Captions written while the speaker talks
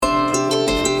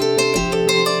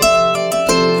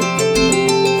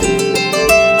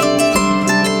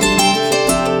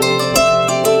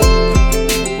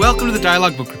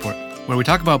Dialogue Book Report, where we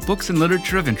talk about books and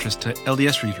literature of interest to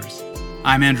LDS readers.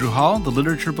 I'm Andrew Hall, the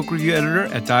Literature Book Review Editor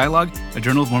at Dialogue, a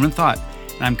journal of Mormon thought,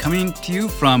 and I'm coming to you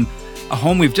from a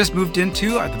home we've just moved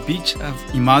into at the beach of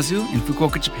Imazu in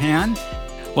Fukuoka, Japan.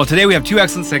 Well, today we have two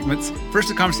excellent segments. First,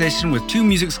 a conversation with two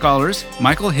music scholars,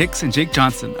 Michael Hicks and Jake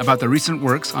Johnson, about their recent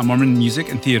works on Mormon music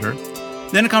and theater.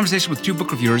 Then a conversation with two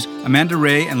book reviewers, Amanda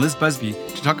Ray and Liz Busby,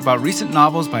 to talk about recent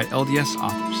novels by LDS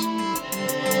authors.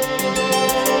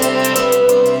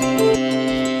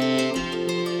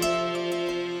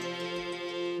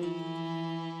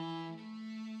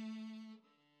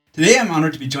 Today I'm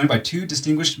honored to be joined by two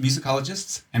distinguished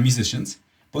musicologists and musicians,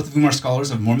 both of whom are scholars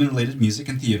of Mormon-related music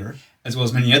and theater, as well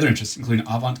as many other interests, including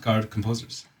avant-garde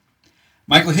composers.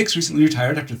 Michael Hicks recently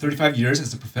retired after 35 years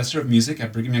as a professor of music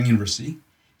at Brigham Young University.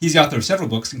 He's the author of several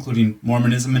books, including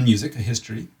Mormonism and Music, A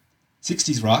History,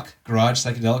 60s Rock, Garage,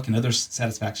 Psychedelic, and Other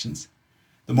Satisfactions,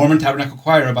 The Mormon Tabernacle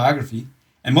Choir, A Biography,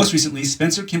 and most recently,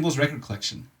 Spencer Kimball's Record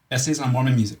Collection, Essays on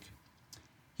Mormon Music.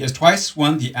 He has twice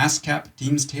won the ASCAP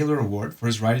Deems Taylor Award for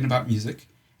his writing about music,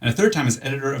 and a third time as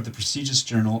editor of the prestigious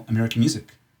journal American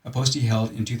Music, a post he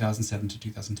held in 2007 to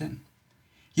 2010.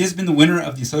 He has been the winner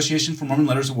of the Association for Mormon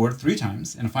Letters Award 3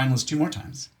 times and a finalist 2 more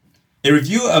times. A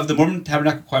review of the Mormon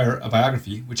Tabernacle Choir, A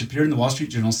Biography, which appeared in the Wall Street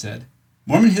Journal, said,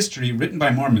 "Mormon history written by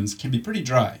Mormons can be pretty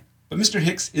dry, but Mr.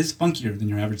 Hicks is funkier than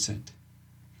your average saint."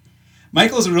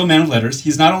 Michael is a real man of letters. He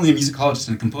is not only a musicologist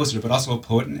and a composer, but also a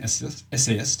poet and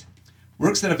essayist.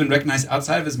 Works that have been recognized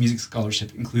outside of his music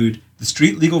scholarship include the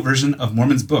street legal version of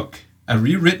Mormon's Book, a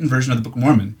rewritten version of the Book of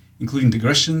Mormon, including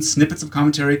digressions, snippets of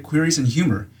commentary, queries, and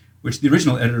humor, which the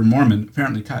original editor Mormon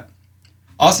apparently cut.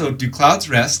 Also, Do Clouds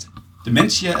Rest?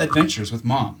 Dementia Adventures with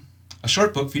Mom, a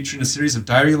short book featuring a series of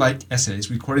diary-like essays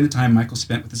recording the time Michael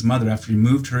spent with his mother after he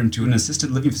moved her into an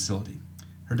assisted living facility,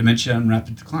 her dementia in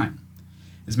rapid decline.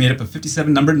 It's made up of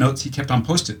 57 numbered notes he kept on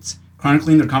Post-its,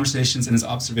 chronicling their conversations and his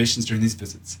observations during these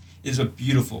visits. It is a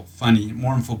beautiful, funny,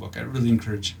 mournful book. I really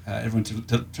encourage everyone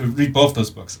to read both those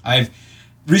books. I've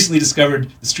recently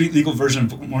discovered the street legal version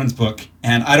of Mormon's Book,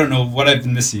 and I don't know what I've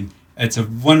been missing. It's a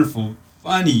wonderful,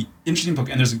 funny, interesting book,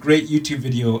 and there's a great YouTube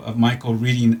video of Michael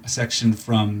reading a section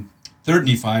from 3rd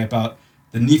Nephi about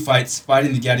the Nephites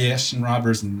fighting the Gadiacian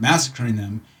robbers and massacring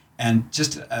them, and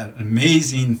just an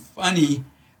amazing, funny,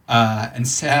 and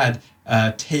sad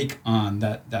take on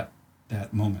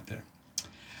that moment there.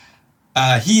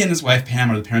 He and his wife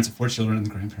Pam are the parents of 4 children and the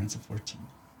grandparents of 14.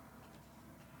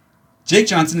 Jake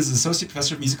Johnson is an associate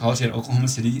professor of musicology at Oklahoma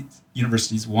City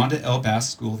University's Wanda L.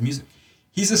 Bass School of Music.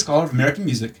 He's a scholar of American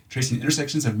music, tracing the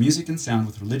intersections of music and sound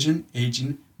with religion,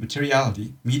 aging,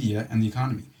 materiality, media, and the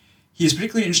economy. He is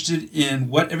particularly interested in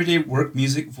what everyday work,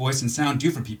 music, voice, and sound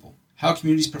do for people, how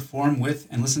communities perform with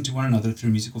and listen to one another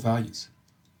through musical values.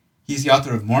 He's the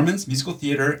author of Mormons, Musical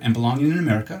Theater, and Belonging in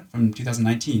America from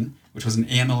 2019, which was an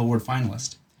AML Award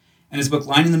finalist. And his book,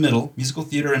 Line in the Middle, Musical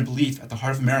Theater and Belief at the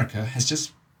Heart of America, has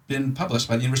just been published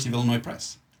by the University of Illinois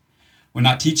Press. When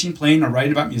not teaching, playing, or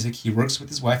writing about music, he works with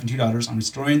his wife and 2 daughters on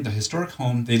restoring the historic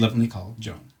home they lovingly call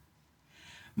Joan.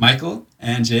 Michael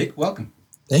and Jake, welcome.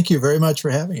 Thank you very much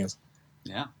for having us.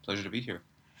 Yeah, pleasure to be here.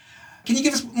 Can you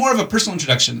give us more of a personal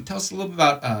introduction? Tell us a little bit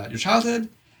about your childhood,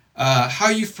 how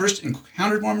you first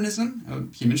encountered Mormonism,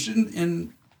 became interested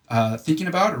in thinking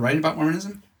about or writing about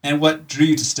Mormonism, and what drew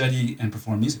you to study and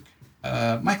perform music.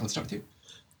 Michael, let's start with you.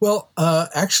 Well,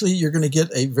 actually, you're going to get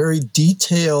a very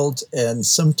detailed and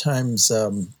sometimes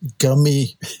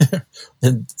gummy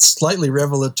and slightly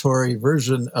revelatory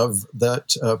version of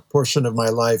that portion of my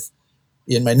life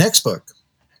in my next book,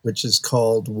 which is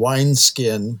called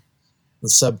Wineskin. The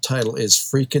subtitle is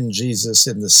Freakin' Jesus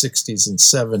in the 60s and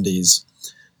 70s.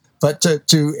 But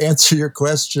to answer your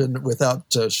question without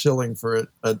shilling for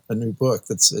a new book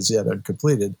that's as yet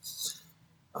uncompleted,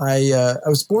 I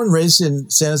was born and raised in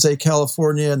San Jose,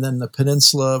 California, and then the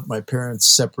peninsula. My parents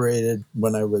separated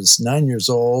when I was 9 years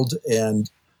old, and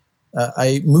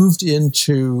I moved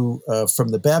into, from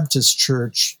the Baptist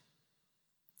church,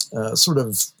 sort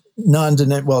of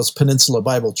it's Peninsula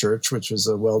Bible Church, which was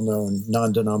a well-known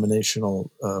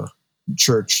non-denominational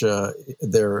church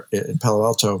there in Palo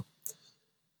Alto,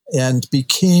 and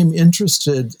became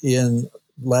interested in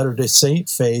Latter-day Saint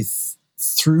faith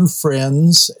through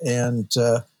friends and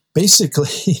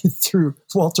basically through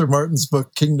Walter Martin's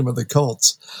book, Kingdom of the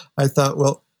Cults. I thought,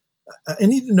 well, I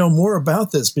need to know more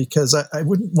about this because I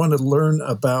wouldn't want to learn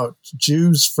about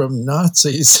Jews from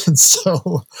Nazis. And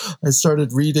so I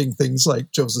started reading things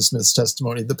like Joseph Smith's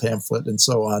testimony, the pamphlet, and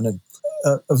so on, and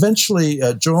eventually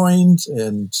joined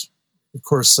and, of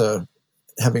course,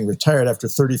 having retired after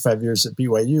 35 years at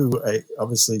BYU, I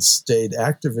obviously stayed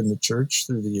active in the church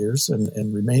through the years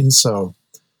and remained so.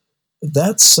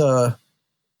 That's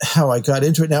how I got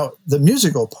into it. Now, the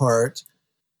musical part,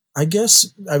 I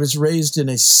guess I was raised in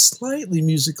a slightly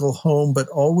musical home, but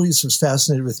always was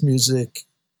fascinated with music.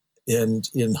 And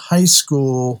in high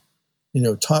school,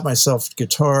 taught myself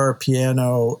guitar,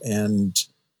 piano, and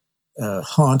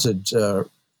haunted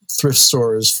thrift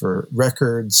stores for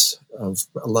records of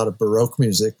a lot of Baroque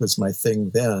music was my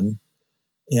thing then.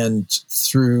 And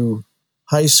through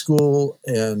high school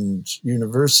and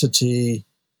university,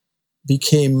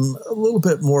 became a little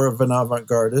bit more of an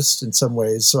avant-gardist in some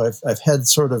ways. So I've had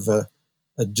sort of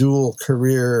a dual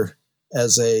career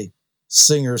as a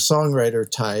singer-songwriter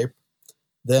type,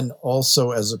 then also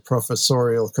as a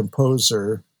professorial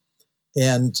composer.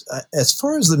 And as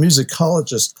far as the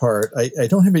musicologist part, I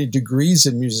don't have any degrees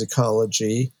in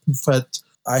musicology, but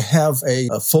I have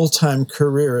a full-time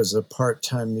career as a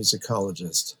part-time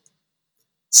musicologist.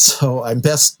 So I'm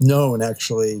best known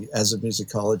actually as a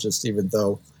musicologist, even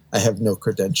though I have no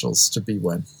credentials to be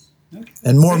one. Okay.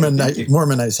 And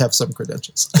Mormonites have some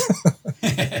credentials.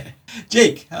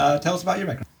 Jake, tell us about your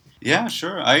background. Yeah,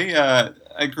 sure.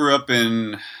 I grew up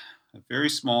in a very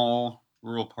small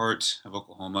rural part of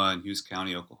Oklahoma, in Hughes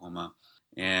County, Oklahoma,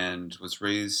 and was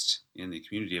raised in the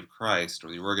Community of Christ, or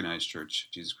the Organized Church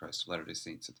of Jesus Christ of Latter-day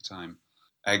Saints at the time.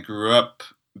 I grew up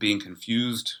being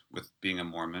confused with being a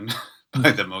Mormon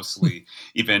by the mostly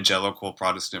evangelical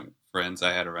Protestant friends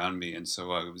I had around me, and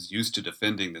so I was used to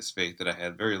defending this faith that I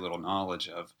had very little knowledge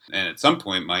of. And at some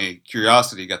point, my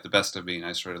curiosity got the best of me, and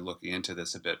I started looking into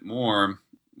this a bit more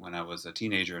when I was a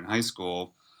teenager in high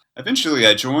school. Eventually,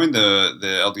 I joined the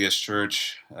LDS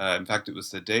Church. In fact, it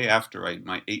was the day after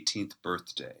my 18th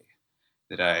birthday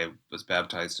that I was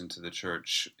baptized into the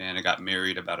church, and I got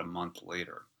married about a month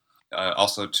later,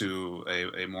 also to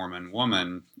a Mormon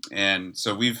woman. And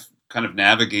so we've kind of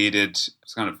navigated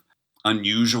kind of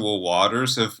unusual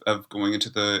waters of going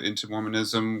into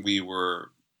Mormonism. We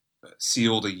were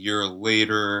sealed a year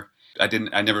later. I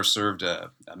never served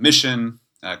a mission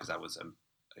because I was a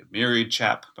married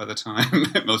chap by the time.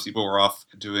 Most people were off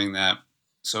doing that.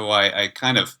 So I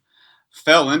kind of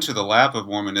fell into the lap of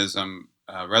Mormonism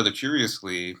rather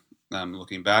curiously,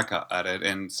 looking back at it,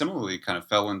 and similarly kind of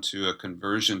fell into a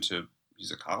conversion to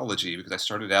musicology because I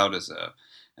started out as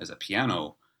a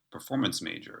piano performance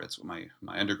major. It's what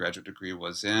my undergraduate degree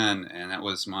was in, and that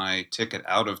was my ticket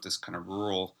out of this kind of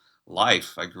rural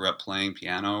life. I grew up playing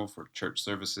piano for church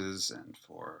services and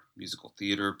for musical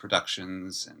theater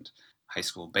productions and high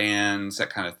school bands, that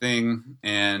kind of thing,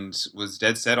 and was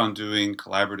dead set on doing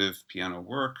collaborative piano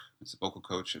work as a vocal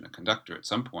coach and a conductor at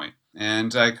some point.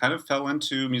 And I kind of fell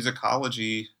into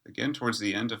musicology again towards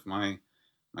the end of my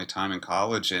time in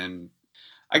college. And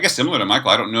I guess similar to Michael,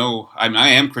 I don't know, I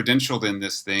am credentialed in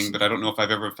this thing, but I don't know if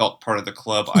I've ever felt part of the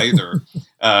club either.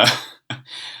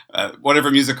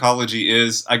 Whatever musicology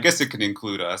is, I guess it can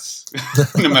include us,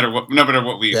 no matter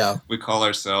what we call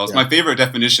ourselves. Yeah. My favorite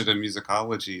definition of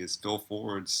musicology is Phil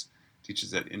Ford's,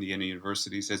 teaches at Indiana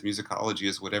University, says musicology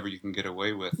is whatever you can get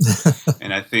away with.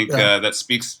 And I think that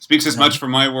speaks as much for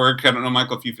my work. I don't know,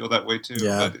 Michael, if you feel that way too,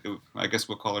 but I guess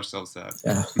we'll call ourselves that.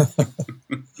 Yeah.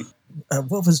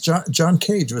 What was John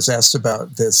Cage was asked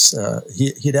about this.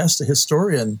 He'd asked a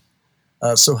historian,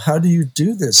 so how do you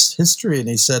do this history? And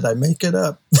he said, I make it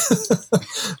up.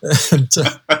 And,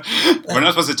 we're not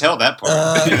supposed to tell that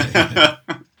part.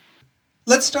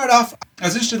 Let's start off. I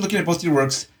was interested in looking at both your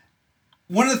works.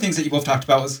 One of the things that you both talked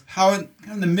about was how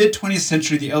in the mid-20th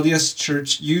century, the LDS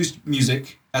Church used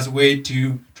music as a way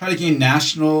to try to gain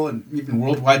national and even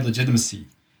worldwide legitimacy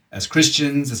as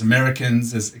Christians, as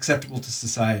Americans, as acceptable to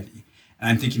society. And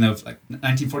I'm thinking of like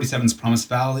 1947's Promise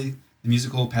Valley, the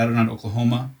musical patterned on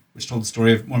Oklahoma, which told the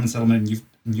story of Mormon settlement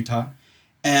in Utah,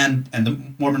 and the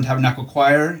Mormon Tabernacle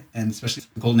Choir, and especially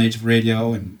the golden age of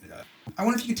radio. And I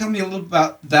wonder if you could tell me a little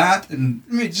about that, and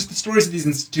just the stories of these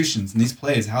institutions and these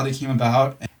plays, how they came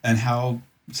about, and how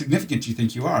significant you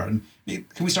think you are. And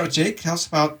can we start with Jake? Tell us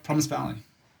about Promise Valley.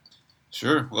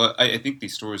 Sure. Well, I think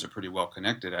these stories are pretty well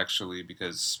connected, actually,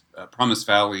 because Promise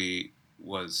Valley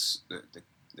was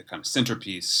the kind of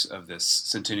centerpiece of this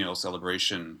centennial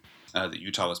celebration that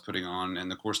Utah was putting on.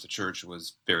 And of course, the church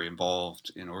was very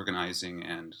involved in organizing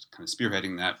and kind of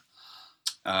spearheading that.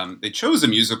 They chose a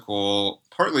musical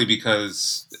partly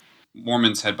because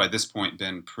Mormons had by this point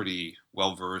been pretty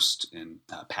well versed in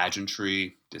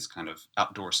pageantry, this kind of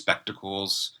outdoor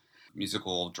spectacles,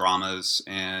 musical dramas,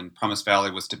 and Promise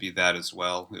Valley was to be that as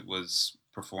well. It was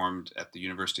performed at the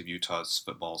University of Utah's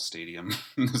football stadium.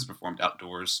 It was performed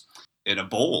outdoors. in a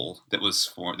bowl that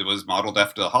was modeled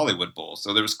after the Hollywood Bowl.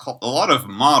 So there was a lot of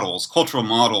models, cultural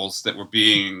models, that were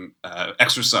being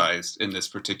exercised in this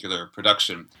particular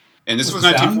production. And this was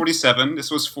 1947.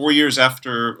 This was 4 years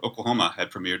after Oklahoma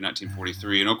had premiered in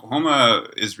 1943. And Oklahoma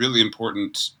is really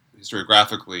important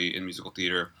historiographically in musical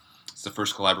theater. It's the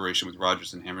first collaboration with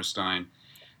Rodgers and Hammerstein.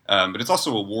 But it's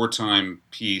also a wartime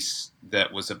piece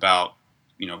that was about,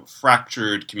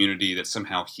 fractured community that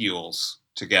somehow heals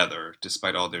together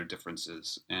despite all their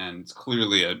differences. And it's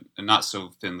clearly a not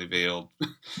so thinly veiled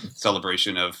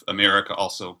celebration of America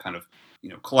also kind of,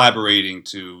 collaborating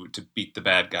to beat the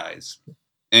bad guys.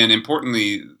 And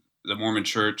importantly, the Mormon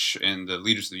Church and the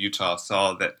leaders of Utah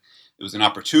saw that it was an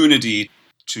opportunity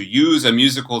to use a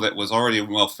musical that was already in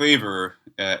well favor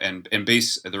and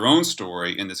base their own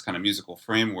story in this kind of musical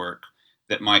framework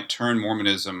that might turn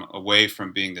Mormonism away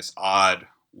from being this odd,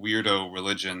 weirdo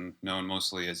religion known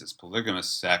mostly as its polygamous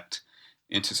sect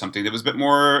into something that was a bit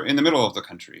more in the middle of the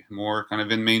country, more kind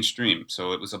of in mainstream.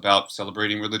 So it was about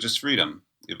celebrating religious freedom.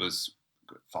 It was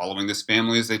following this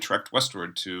family as they trekked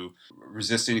westward to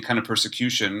resist any kind of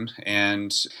persecution.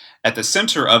 And at the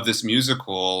center of this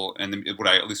musical, and what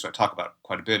I talk about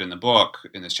quite a bit in the book,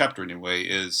 in this chapter anyway,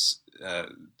 is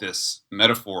this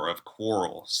metaphor of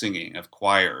choral singing, of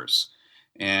choirs.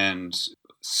 And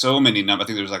so many numbers, I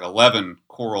think there's like 11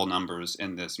 choral numbers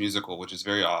in this musical, which is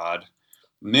very odd.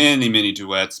 Many, many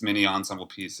duets, many ensemble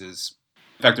pieces.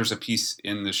 In fact, there's a piece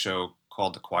in the show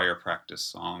called the Choir Practice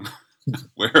Song,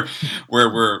 where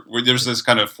there's this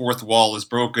kind of fourth wall is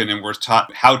broken and we're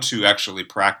taught how to actually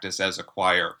practice as a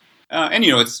choir. And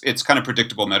it's kind of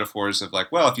predictable metaphors of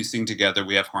like, well, if you sing together,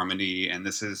 we have harmony, and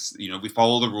this is, we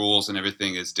follow the rules and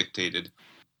everything is dictated.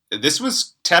 This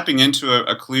was tapping into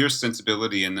a clear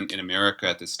sensibility in America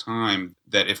at this time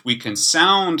that if we can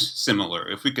sound similar,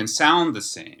 if we can sound the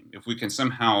same, if we can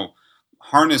somehow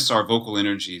harness our vocal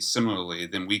energies similarly,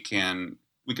 then we can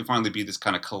finally be this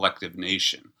kind of collective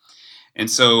nation.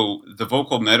 And so the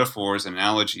vocal metaphors and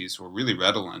analogies were really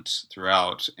redolent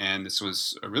throughout, and this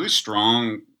was a really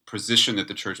strong position that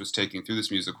the church was taking through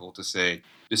this musical to say,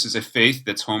 this is a faith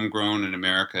that's homegrown in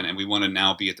America, and we want to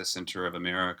now be at the center of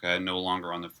America and no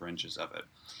longer on the fringes of it.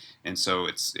 And so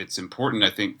it's important, I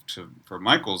think, for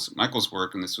Michael's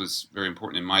work, and this was very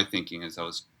important in my thinking as I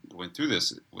was going through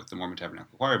this with the Mormon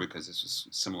Tabernacle Choir, because this was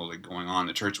similarly going on.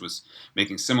 The church was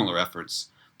making similar efforts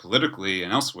politically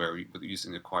and elsewhere with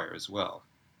using the choir as well.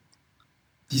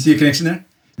 Do you see a connection there?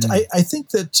 I think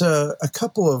that a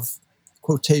couple of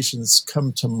quotations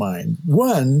come to mind.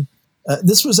 One,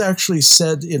 this was actually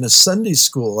said in a Sunday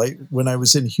school when I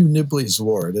was in Hugh Nibley's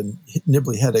ward, and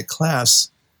Nibley had a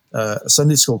class, a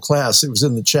Sunday school class. It was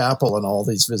in the chapel, and all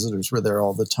these visitors were there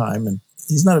all the time. And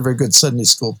he's not a very good Sunday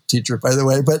school teacher, by the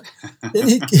way, but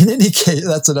in any case,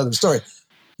 that's another story.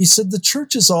 He said, the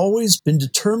church has always been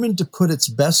determined to put its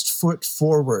best foot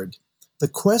forward. The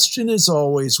question is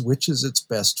always, which is its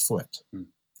best foot?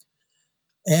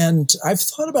 And I've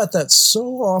thought about that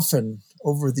so often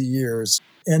over the years.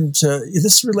 And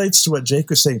this relates to what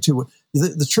Jake was saying too.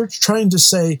 The church trying to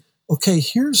say, okay,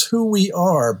 here's who we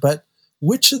are, but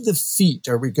which of the feet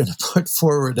are we going to put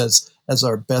forward as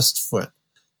our best foot?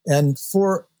 And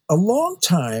for a long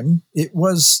time, it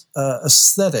was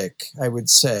aesthetic, I would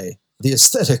say, the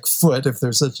aesthetic foot, if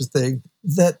there's such a thing,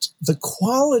 that the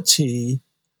quality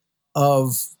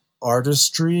of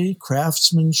artistry,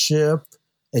 craftsmanship,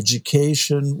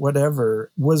 education,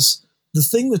 whatever, was the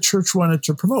thing the church wanted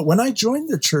to promote. When I joined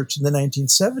the church in the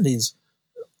 1970s,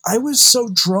 I was so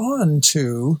drawn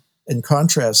to, in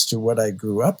contrast to what I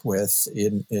grew up with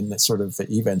in sort of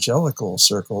evangelical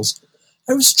circles,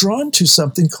 I was drawn to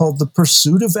something called the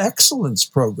Pursuit of Excellence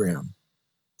program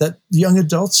that young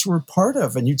adults were part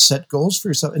of, and you'd set goals for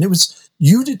yourself. And it was,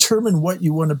 you determine what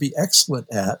you want to be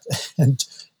excellent at and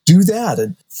do that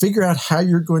and figure out how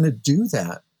you're going to do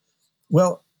that.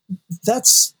 Well,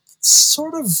 that's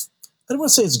sort of, I don't want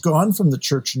to say it's gone from the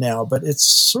church now, but it's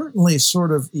certainly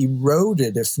sort of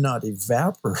eroded, if not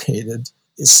evaporated,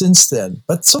 since then.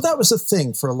 But so that was a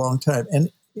thing for a long time.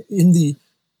 And in the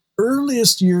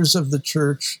earliest years of the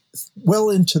church, well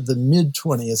into the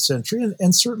mid-20th century,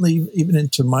 and certainly even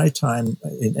into my time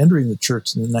in entering the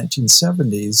church in the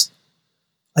 1970s,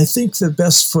 I think the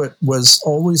best foot was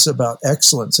always about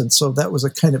excellence. And so that was a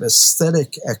kind of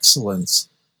aesthetic excellence,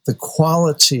 the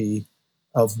quality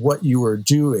of what you were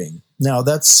doing. Now,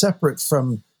 that's separate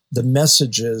from the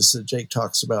messages that Jake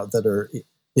talks about that are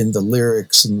in the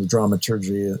lyrics and the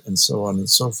dramaturgy and so on and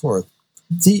so forth.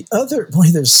 The other,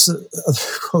 there's other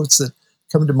quotes that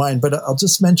come to mind, but I'll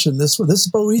just mention this one. This is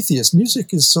Boethius.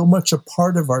 Music is so much a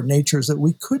part of our natures that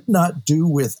we could not do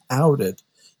without it.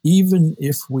 even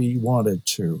if we wanted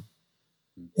to.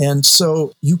 And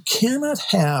so you cannot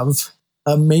have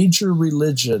a major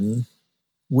religion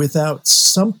without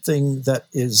something that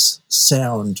is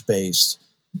sound-based.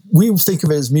 We think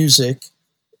of it as music.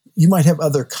 You might have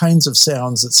other kinds of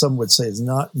sounds that some would say is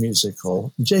not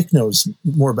musical. Jake knows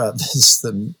more about this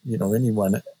than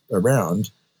anyone around.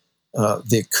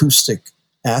 The acoustic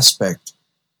aspect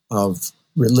of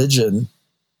religion,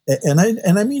 and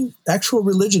I mean actual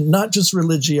religion, not just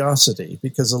religiosity,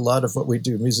 because a lot of what we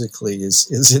do musically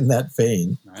is in that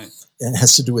vein, Right. and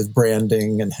has to do with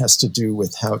branding and has to do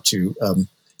with how to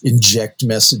inject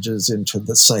messages into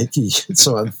the psyche and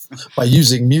so on by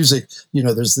using music.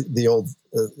 There's the old,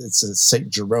 it's a St.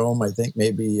 Jerome, I think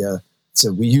maybe,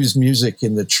 so we use music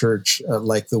in the church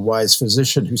like the wise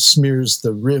physician who smears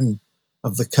the rim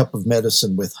of the cup of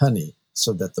medicine with honey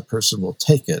so that the person will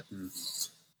take it.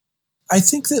 I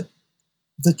think that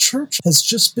the church has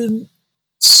just been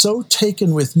so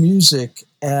taken with music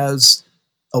as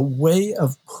a way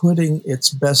of putting its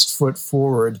best foot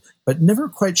forward, but never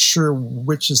quite sure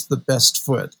which is the best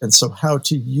foot. And so how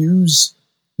to use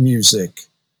music.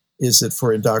 Is it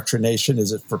for indoctrination?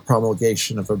 Is it for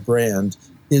promulgation of a brand?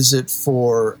 Is it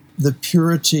for the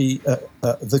purity,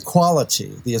 the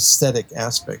quality, the aesthetic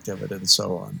aspect of it, and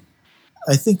so on?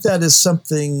 I think that is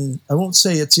something, I won't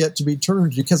say it's yet to be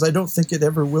determined, because I don't think it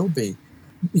ever will be.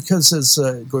 Because as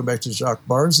going back to Jacques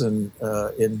Barzun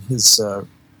in his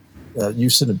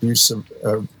use and abuse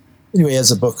of, anyway,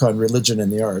 has a book on religion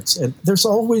and the arts. And there's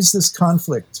always this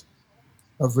conflict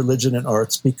of religion and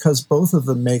arts because both of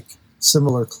them make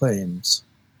similar claims.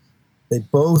 They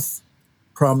both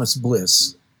promise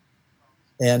bliss,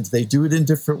 and they do it in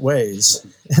different ways.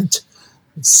 And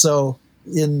so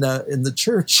in the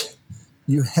church,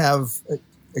 you have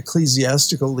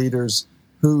ecclesiastical leaders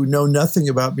who know nothing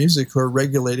about music, who are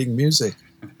regulating music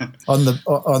on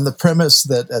the premise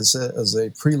that, as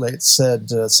a prelate said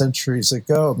centuries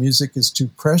ago, music is too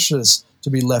precious to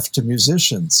be left to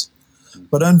musicians.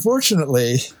 But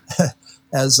unfortunately,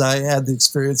 as I had the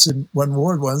experience in one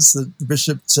ward once, the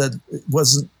bishop said it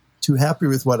wasn't too happy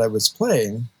with what I was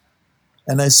playing.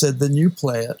 And I said, then you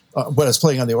play it. What I was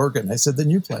playing on the organ, I said,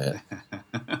 then you play it.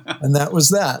 And that was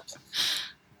that.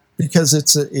 Because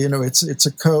it's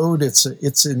a code, it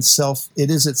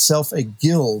is itself a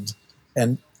guild,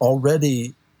 and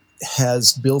already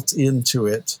has built into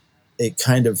it a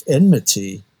kind of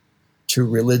enmity to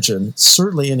religion,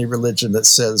 certainly any religion that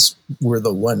says we're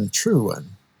the one true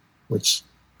one, which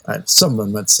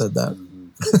someone once said that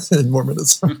in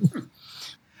Mormonism.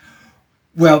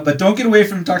 Well, but don't get away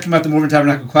from talking about the Mormon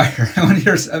Tabernacle Choir. I want to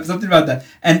hear something about that.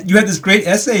 And you had this great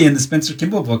essay in the Spencer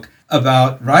Kimball book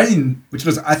about writing, which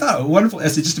was, I thought, a wonderful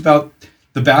essay just about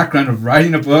the background of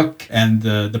writing a book and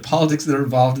the politics that are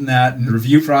involved in that and the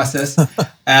review process.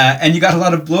 And you got a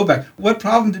lot of blowback. What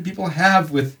problem did people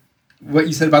have with what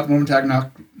you said about the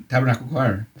Mormon Tabernacle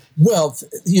Choir? Well,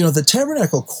 the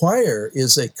Tabernacle Choir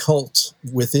is a cult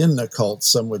within a cult,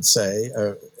 some would say.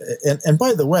 And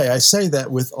by the way, I say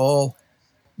that with all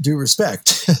due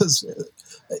respect.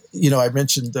 I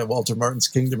mentioned Walter Martin's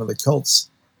Kingdom of the Cults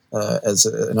as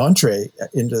an entree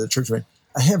into the church.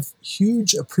 I have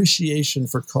huge appreciation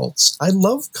for cults. I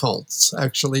love cults,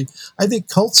 actually. I think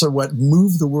cults are what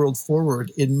move the world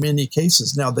forward in many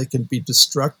cases. Now, they can be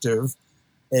destructive,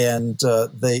 and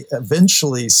they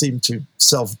eventually seem to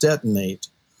self-detonate,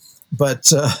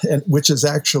 but which has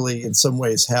actually in some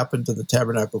ways happened to the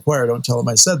Tabernacle Choir. Don't tell them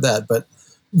I said that, but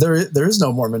there is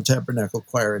no Mormon Tabernacle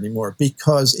Choir anymore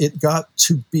because it got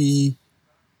to be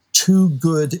too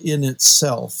good in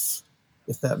itself,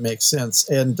 if that makes sense.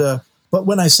 And but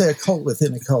when I say a cult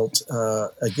within a cult,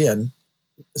 again,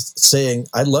 saying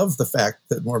I love the fact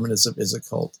that Mormonism is a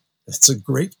cult. It's a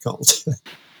great cult.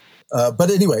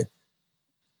 But anyway,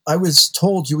 I was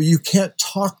told you can't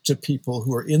talk to people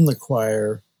who are in the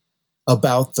choir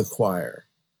about the choir,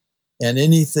 and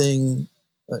any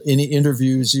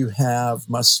interviews you have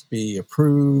must be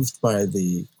approved by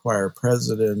the choir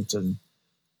president and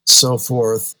so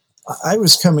forth. I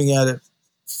was coming at it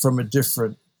from a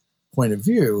different point of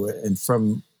view and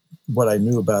from what I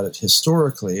knew about it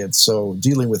historically. And so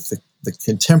dealing with the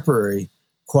contemporary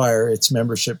choir, its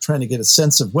membership, trying to get a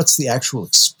sense of what's the actual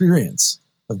experience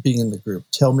of being in the group.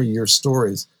 Tell me your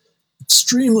stories.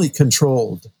 Extremely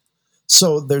controlled.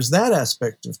 So there's that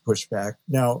aspect of pushback.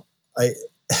 Now, I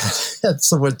had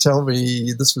someone tell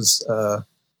me, this was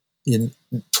in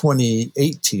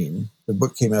 2018, the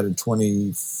book came out in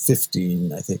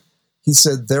 2015, I think. He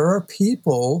said, there are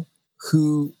people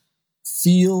who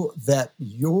feel that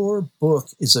your book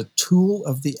is a tool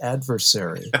of the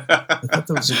adversary. I thought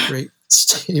that was a great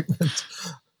statement.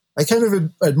 I kind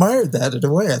of admired that in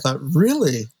a way. I thought,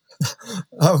 really?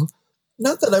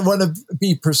 Not that I want to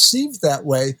be perceived that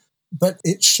way, but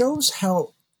it shows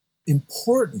how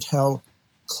important, how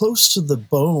close to the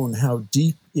bone, how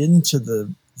deep into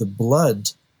the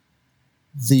blood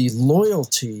the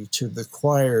loyalty to the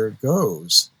choir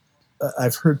goes.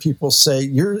 I've heard people say,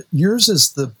 yours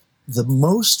is the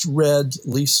most read,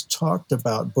 least talked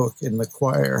about book in the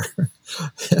choir.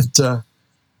 And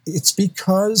it's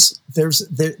because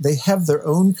they have their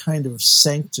own kind of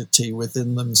sanctity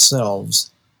within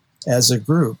themselves as a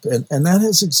group. And that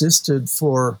has existed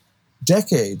for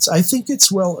decades. I think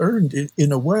it's well earned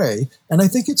in a way. And I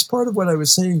think it's part of what I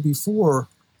was saying before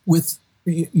with,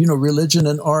 religion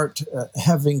and art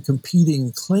having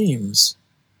competing claims.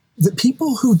 The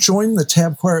people who join the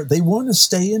tab choir, they want to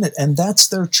stay in it, and that's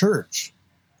their church.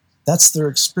 That's their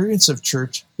experience of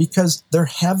church because they're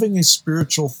having a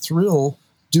spiritual thrill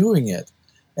doing it.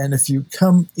 And if you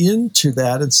come into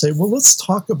that and say, well, let's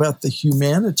talk about the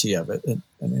humanity of it, and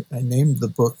I named the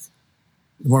book,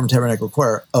 the Mormon Tabernacle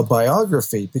Choir, a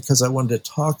biography, because I wanted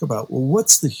to talk about, well,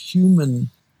 what's the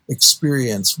human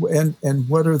experience and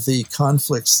what are the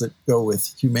conflicts that go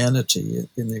with humanity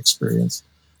in the experience?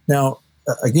 Now,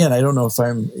 again, I don't know if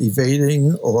I'm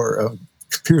evading or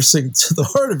piercing to the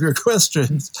heart of your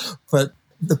questions, but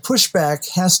the pushback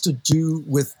has to do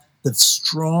with the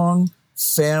strong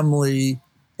family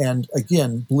and,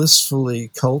 again, blissfully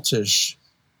cultish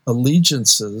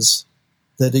allegiances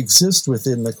that exist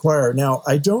within the choir. Now,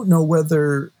 I don't know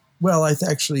whether, I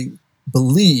actually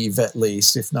believe, at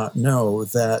least, if not know,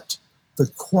 that the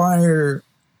choir,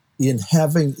 in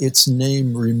having its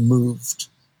name removed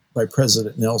by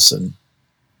President Nelson,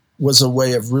 was a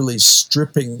way of really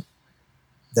stripping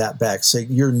that back, saying,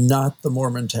 you're not the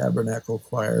Mormon Tabernacle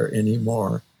Choir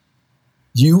anymore.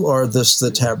 You are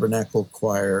the Tabernacle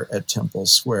Choir at Temple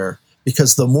Square.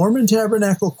 Because the Mormon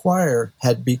Tabernacle Choir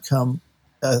had become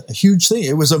a huge thing.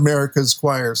 It was America's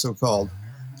choir, so-called.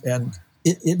 And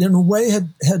it in a way,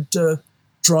 had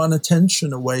drawn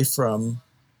attention away from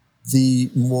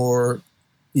the more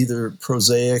either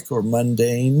prosaic or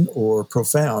mundane or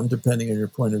profound, depending on your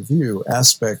point of view,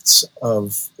 aspects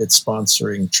of its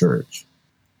sponsoring church.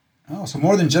 Oh, so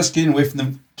more than just getting away from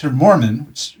the term Mormon,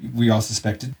 which we all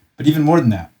suspected, but even more than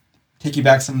that, taking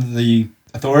back some of the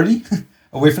authority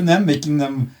away from them, making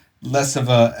them less of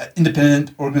an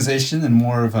independent organization and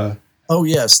more of a... Oh,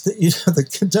 yes. The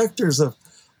conductors of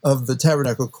the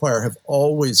Tabernacle Choir have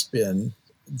always been,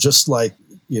 just like,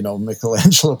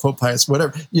 Michelangelo, Pope Pius,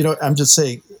 whatever. I'm just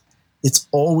saying, it's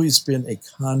always been a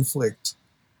conflict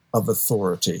of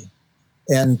authority.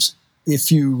 And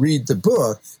if you read the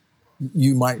book,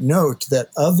 you might note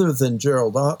that other than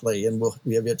Gerald Otley, and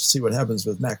we have yet to see what happens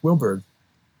with Mac Wilberg,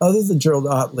 other than Gerald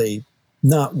Otley,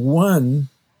 not one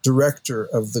director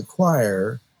of the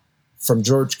choir from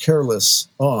George Careless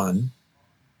on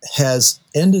has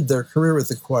ended their career with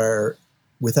the choir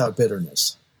without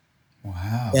bitterness.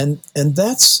 Wow. And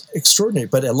that's extraordinary.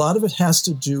 But a lot of it has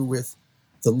to do with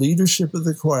the leadership of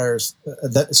the choirs,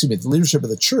 the leadership of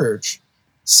the church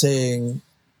saying,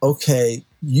 okay,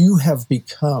 you have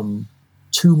become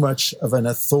too much of an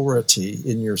authority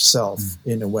in yourself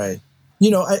in a way.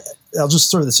 I'll just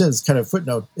throw this in as kind of a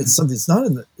footnote. It's something that's not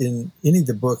in any of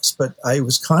the books, but I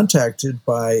was contacted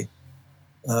by,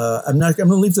 I'm going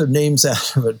to leave their names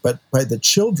out of it, but by the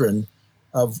children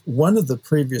of one of the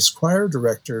previous choir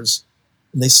directors.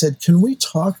 And they said, can we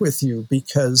talk with you?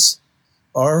 Because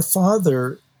our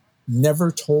father never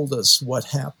told us what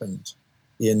happened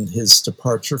in his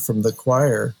departure from the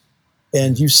choir.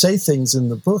 And you say things in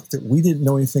the book that we didn't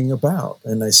know anything about.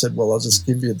 And I said, well, I'll just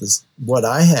give you what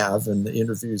I have and the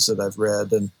interviews that I've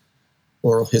read and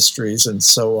oral histories and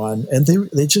so on. And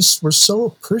they just were so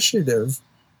appreciative.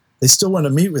 They still want to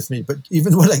meet with me. But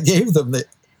even what I gave them,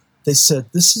 they said,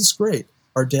 this is great.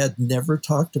 Our dad never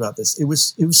talked about this. It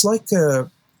was like,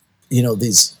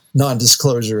 these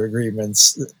non-disclosure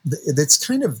agreements. It's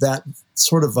kind of that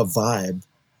sort of a vibe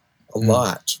a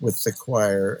lot with the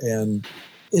choir. And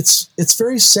it's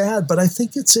very sad, but I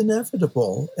think it's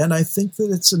inevitable. And I think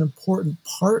that it's an important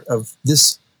part of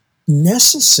this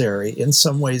necessary, in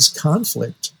some ways,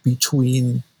 conflict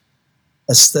between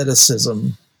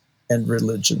aestheticism and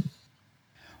religion.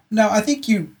 Now, I think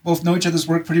you both know each other's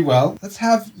work pretty well. Let's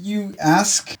have you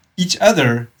ask each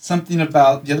other something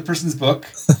about the other person's book.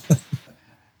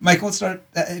 Michael, let's start.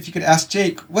 If you could ask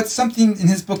Jake, what's something in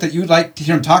his book that you would like to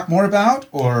hear him talk more about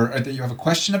or that you have a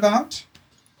question about?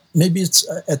 Maybe it's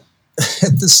at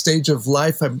this stage of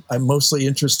life, I'm mostly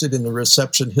interested in the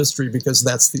reception history because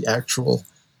that's the actual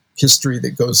history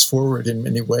that goes forward in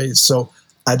many ways. So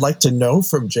I'd like to know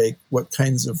from Jake what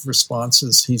kinds of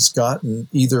responses he's gotten,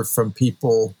 either from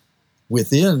people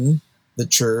within the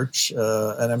church,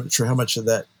 and I'm not sure how much of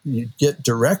that you get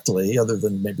directly, other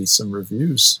than maybe some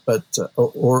reviews, but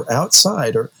or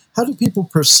outside, or how do people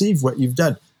perceive what you've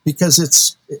done? Because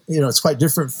it's quite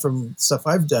different from stuff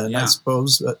I've done, I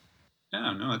suppose. But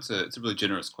yeah, no, it's a really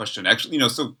generous question. Actually,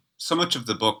 so much of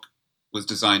the book was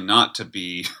designed not to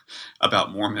be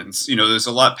about Mormons. There's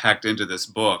a lot packed into this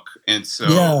book, and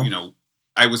so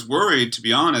I was worried, to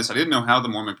be honest. I didn't know how the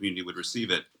Mormon community would receive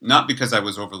it. Not because I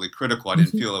was overly critical. I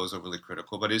didn't feel I was overly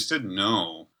critical, but I just didn't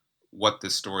know what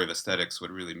this story of aesthetics would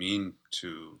really mean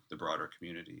to the broader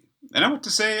community. And I want to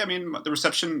say, the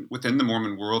reception within the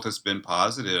Mormon world has been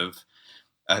positive.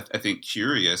 I think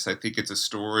curious. I think it's a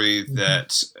story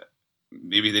that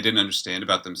maybe they didn't understand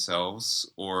about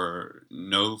themselves or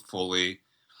know fully.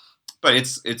 But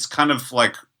it's kind of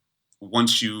like,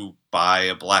 once you buy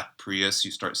a black Prius,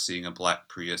 you start seeing a black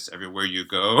Prius everywhere you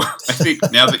go. I think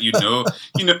now that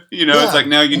it's like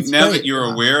now that you're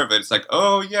aware of it, it's like,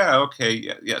 oh yeah,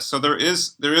 okay, yeah. So there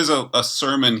is a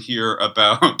sermon here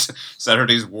about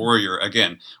Saturday's Warrior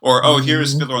again, or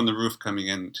here's Fiddler on the Roof coming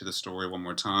into the story one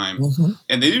more time,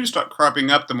 and they do start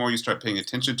cropping up the more you start paying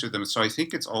attention to them. So I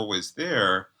think it's always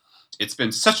there. It's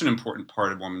been such an important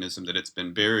part of Mormonism that it's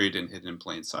been buried and hidden in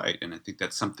plain sight, and I think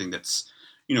that's something that's,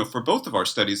 for both of our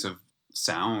studies of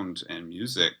sound and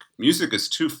music is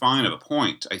too fine of a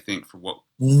point, I think, for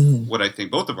what I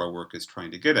think both of our work is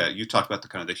trying to get at. You talked about the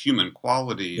kind of the human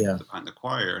quality behind the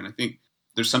choir, and I think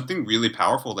there's something really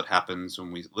powerful that happens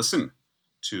when we listen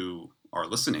to our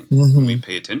listening, when we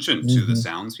pay attention to the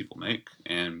sounds people make,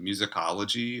 and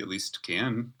musicology at least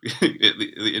can,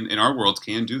 in our world,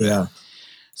 can do that. Yeah.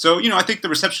 So, I think the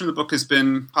reception of the book has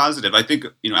been positive. I think,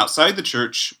 outside the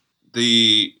church,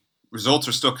 the results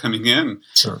are still coming in,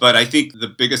 but I think the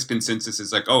biggest consensus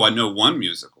is like, I know one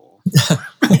musical.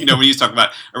 When you talk about,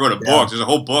 I wrote a book, there's a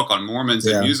whole book on Mormons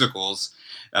and musicals.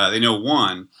 They know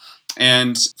one.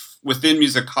 And within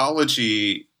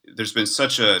musicology, there's been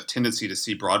such a tendency to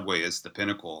see Broadway as the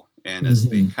pinnacle and as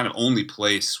the kind of only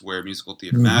place where musical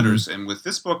theater matters. And with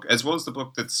this book, as well as the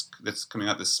book that's coming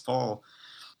out this fall,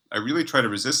 I really try to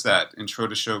resist that and try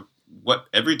to show what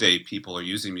everyday people are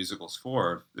using musicals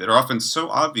for, that are often so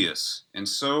obvious and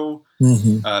so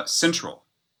central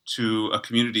to a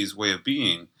community's way of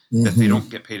being that they don't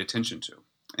get paid attention to.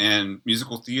 And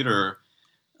musical theater,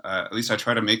 at least I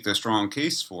try to make the strong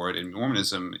case for it in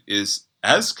Mormonism, is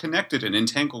as connected and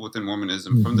entangled within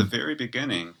Mormonism from the very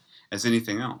beginning as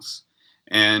anything else.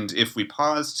 And if we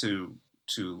pause to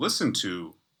listen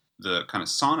to the kind of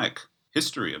sonic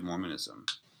history of Mormonism,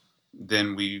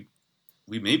 then we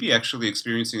may be actually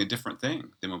experiencing a different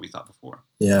thing than what we thought before.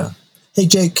 Yeah. Hey,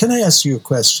 Jake, can I ask you a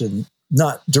question?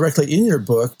 Not directly in your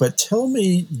book, but tell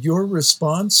me your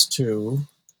response to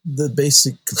the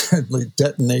basic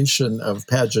detonation of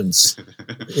pageants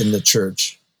in the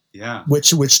church. Yeah.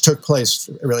 Which took place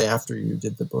really after you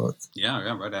did the book. Yeah,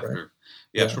 right after.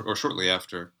 Right? Or shortly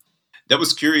after. That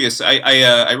was curious.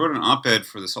 I wrote an op-ed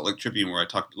for the Salt Lake Tribune where I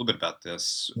talked a little bit about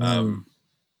this,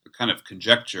 kind of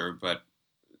conjecture, but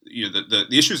the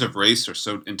issues of race are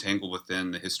so entangled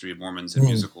within the history of Mormons and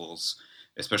musicals,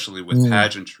 especially with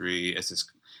pageantry as this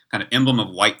kind of emblem of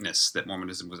whiteness that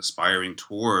Mormonism was aspiring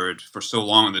toward for so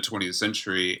long in the 20th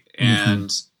century.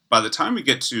 And by the time we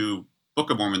get to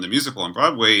Book of Mormon, the musical on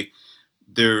Broadway,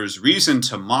 there's reason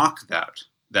to mock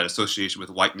that association with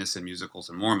whiteness in musicals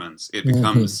and Mormons. It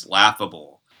becomes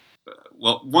laughable.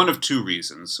 Well, one of two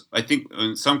reasons. I think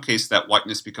in some case that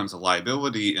whiteness becomes a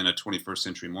liability in a 21st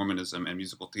century Mormonism, and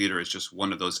musical theater is just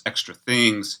one of those extra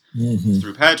things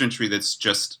through pageantry that's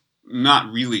just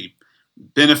not really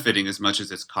benefiting as much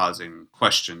as it's causing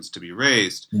questions to be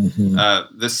raised.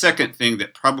 The second thing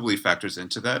that probably factors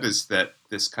into that is that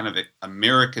this kind of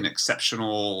American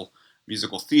exceptional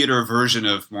musical theater version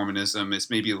of Mormonism is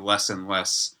maybe less and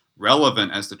less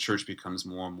relevant as the church becomes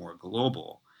more and more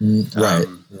global. Right.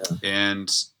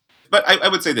 But I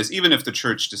would say this, even if the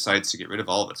church decides to get rid of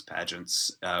all of its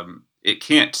pageants, it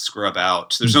can't scrub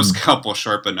out. There's no scalpel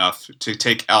sharp enough to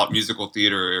take out musical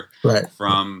theater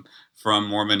from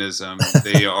Mormonism.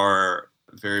 They are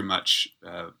very much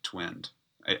twinned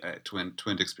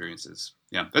experiences.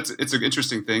 Yeah, it's an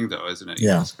interesting thing, though, isn't it?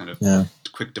 It's kind of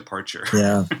quick departure.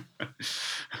 Yeah.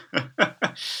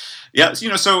 Yeah.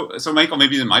 So Michael,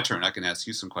 maybe in my turn, I can ask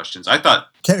you some questions. I thought.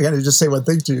 Can I just say one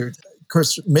thing to you? Of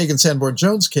course, Megan Sanborn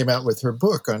Jones came out with her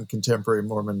book on contemporary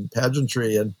Mormon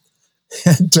pageantry, and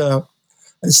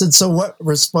I said, "So what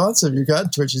response have you gotten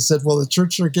to it?" She said, "Well, the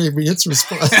church gave me its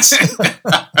response."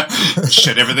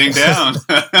 Shut everything down.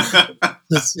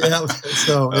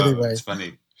 So anyway, it's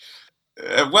funny.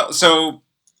 So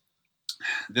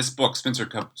this book, Spencer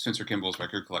Kimball's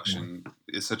record collection,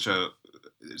 is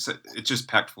it's just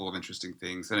packed full of interesting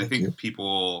things, and I think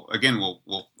people again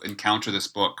will encounter this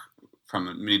book from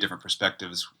many different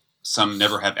perspectives. Some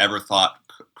never have ever thought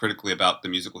critically about the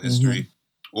musical history,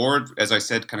 or, as I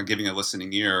said, kind of giving a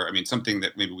listening ear. I mean, something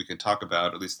that maybe we could talk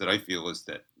about, at least that I feel, is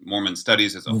that Mormon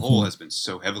studies as a whole has been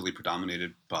so heavily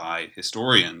predominated by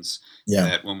historians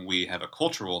that when we have a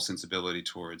cultural sensibility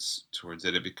towards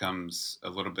it, it becomes a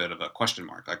little bit of a question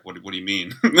mark. Like, what do you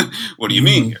mean? What do you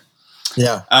mean here?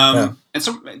 Yeah. And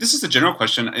so this is a general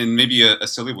question, and maybe a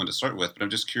silly one to start with, but I'm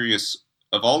just curious,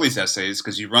 of all these essays,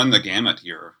 because you run the gamut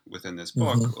here within this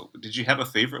book, did you have a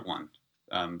favorite one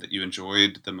that you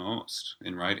enjoyed the most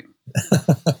in writing?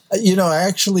 I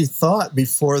actually thought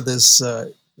before this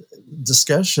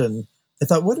discussion, I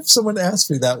thought, what if someone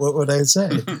asked me that? What would I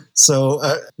say? So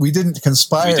we didn't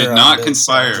conspire. We did not on this,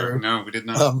 conspire. Andrew. No, we did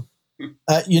not.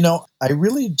 I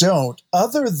really don't,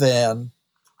 other than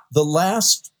the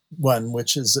last one,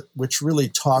 which really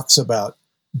talks about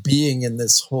being in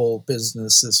this whole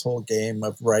business, this whole game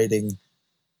of writing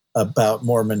about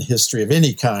Mormon history of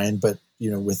any kind, but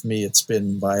with me it's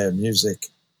been via music,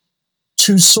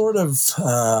 to sort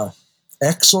of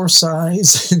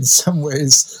exorcise in some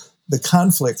ways the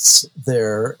conflicts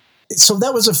there. So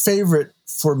that was a favorite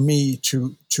for me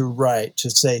to write, to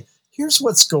say, here's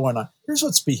what's going on, here's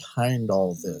what's behind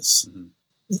all this.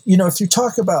 If you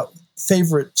talk about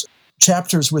favorite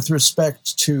chapters with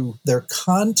respect to their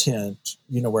content,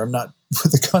 where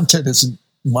the content isn't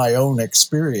my own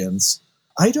experience,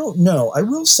 I don't know. I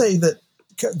will say that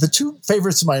the two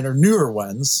favorites of mine are newer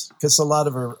ones, because a lot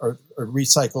of are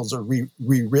recycles or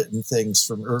rewritten things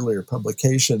from earlier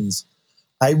publications.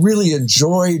 I really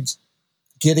enjoyed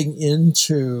getting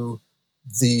into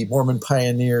the Mormon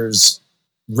Pioneers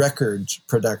record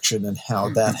production and how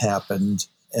that happened,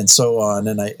 and so on.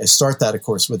 And I start that, of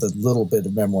course, with a little bit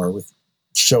of memoir, with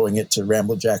showing it to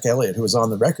Ramble Jack Elliott, who was on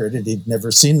the record, and he'd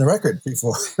never seen the record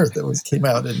before that came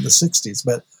out in the 60s.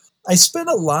 But I spent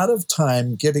a lot of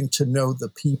time getting to know the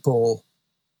people,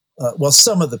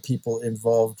 some of the people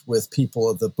involved with People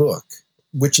of the Book,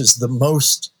 which is the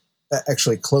most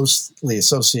actually closely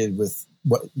associated with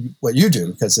what you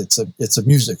do, because it's a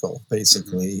musical,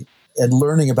 basically. And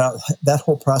learning about that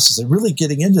whole process and really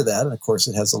getting into that. And of course,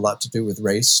 it has a lot to do with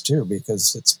race too,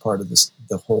 because it's part of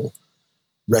the whole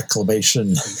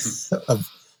reclamation of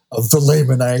the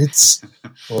Lamanites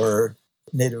or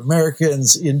Native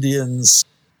Americans, Indians.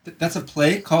 That's a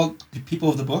play called People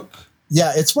of the Book?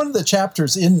 Yeah, it's one of the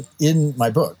chapters in my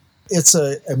book. It's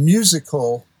a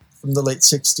musical from the late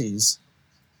 60s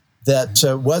that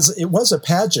was a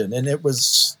pageant, and it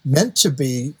was meant to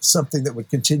be something that would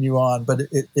continue on, but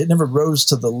it never rose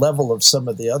to the level of some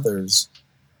of the others.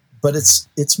 But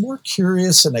it's more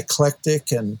curious and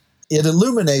eclectic, and it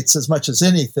illuminates, as much as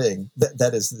anything,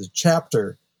 that is the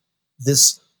chapter,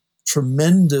 this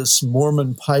tremendous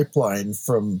Mormon pipeline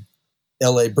from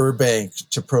L.A. Burbank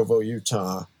to Provo,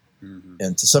 Utah,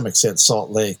 and to some extent Salt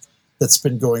Lake, that's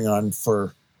been going on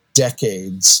for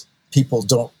decades. People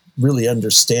don't really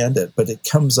understand it, but it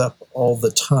comes up all the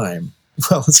time.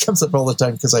 Well, it comes up all the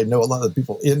time because I know a lot of the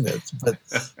people in it, but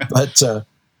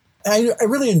I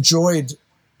really enjoyed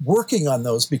working on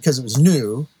those because it was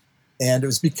new, and it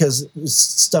was because it was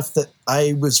stuff that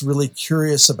I was really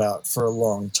curious about for a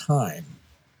long time.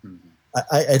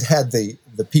 I'd had the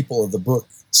People of the Book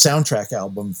soundtrack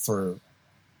album for,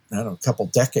 I don't know, a couple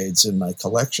decades in my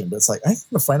collection, but it's like, I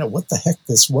want to find out what the heck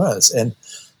this was. And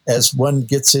as one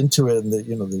gets into it, and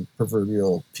the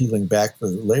proverbial peeling back the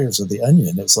layers of the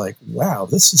onion, it's like, wow,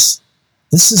 this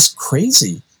is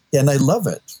crazy. And I love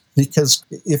it, because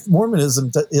if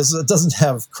Mormonism doesn't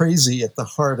have crazy at the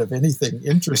heart of anything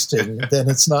interesting, then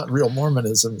it's not real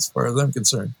Mormonism as far as I'm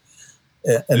concerned.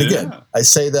 And again, I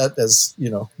say that as,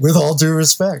 with all due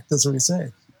respect, as we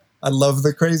say. I love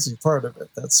the crazy part of it.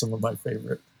 That's some of my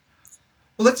favorite.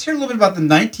 Well, let's hear a little bit about the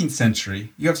 19th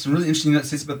century. You have some really interesting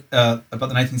essays about the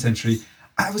 19th century.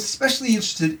 I was especially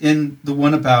interested in the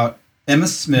one about Emma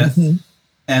Smith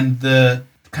and the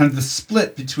kind of the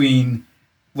split between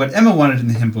what Emma wanted in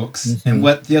the hymn books and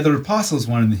what the other apostles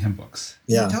wanted in the hymn books.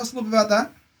 Can you tell us a little bit about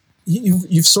that?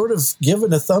 You've sort of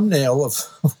given a thumbnail of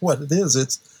what it is.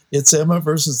 It's Emma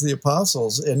versus the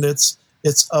apostles, and it's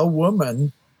a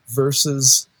woman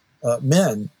versus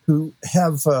men who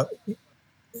have.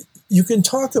 You can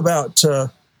talk about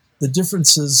the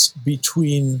differences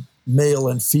between male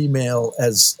and female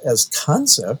as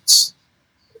concepts,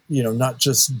 not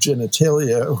just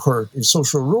genitalia or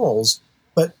social roles,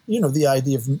 But, the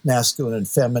idea of masculine and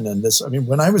feminine,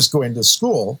 when I was going to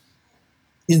school,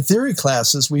 in theory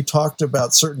classes, we talked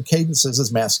about certain cadences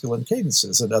as masculine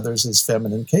cadences and others as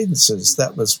feminine cadences.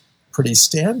 That was pretty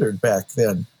standard back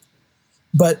then.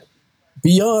 But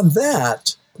beyond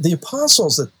that, the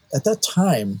apostles at that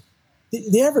time,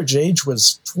 the average age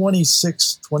was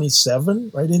 26,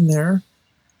 27, right in there.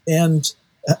 And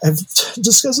I've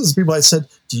discussed this with people. I said,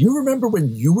 do you remember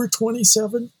when you were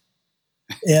 27?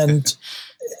 And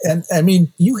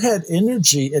you had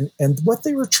energy, and what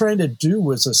they were trying to do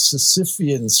was a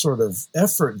Sisyphean sort of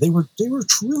effort. They were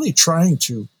really trying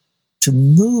to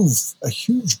move a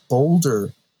huge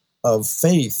boulder of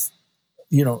faith,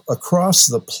 across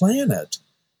the planet.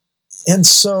 And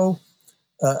so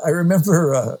I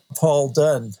remember Paul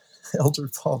Dunn, Elder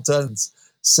Paul Dunn,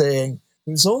 saying,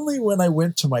 it was only when I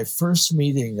went to my first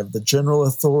meeting of the general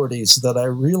authorities that I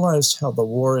realized how the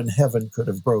war in heaven could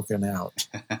have broken out.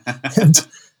 and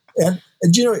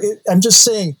I'm just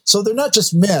saying, so they're not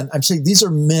just men. I'm saying these are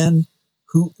men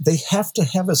who they have to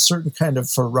have a certain kind of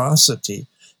ferocity.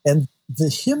 And the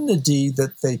hymnody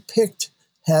that they picked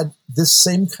had this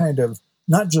same kind of,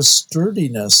 not just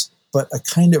sturdiness, but a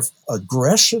kind of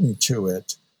aggression to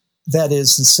it. That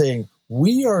is saying,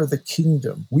 we are the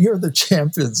kingdom. We are the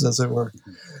champions, as it were.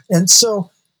 And so,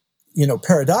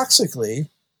 paradoxically,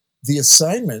 the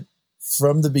assignment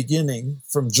from the beginning,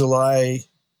 from July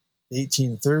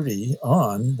 1830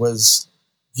 on, was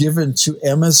given to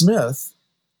Emma Smith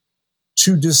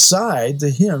to decide the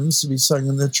hymns to be sung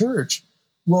in the church.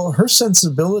 Well, her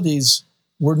sensibilities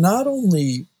were not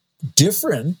only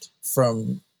different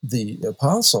from the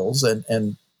apostles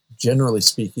and generally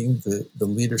speaking, the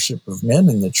leadership of men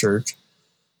in the church,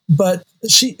 but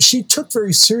she took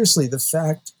very seriously the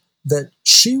fact that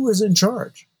she was in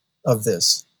charge of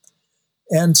this.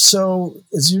 And so,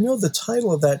 as you know, the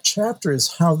title of that chapter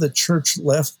is How the Church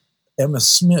Left Emma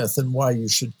Smith and Why You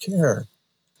Should Care.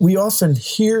 We often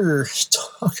hear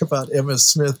talk about Emma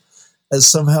Smith as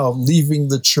somehow leaving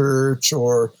the church,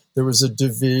 or there was a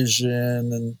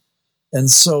division and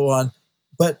so on.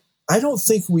 But I don't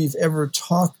think we've ever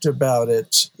talked about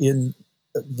it in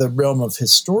the realm of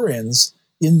historians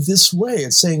in this way.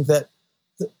 It's saying that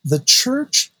the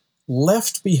church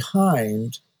left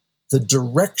behind the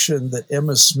direction that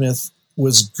Emma Smith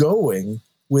was going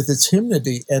with its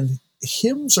hymnody, and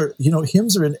hymns are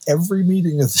in every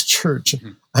meeting of the church.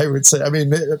 Mm-hmm. I would say,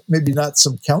 maybe not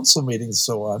some council meetings and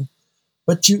so on,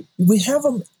 but we have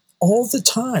them all the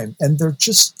time, and they're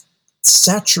just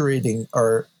saturating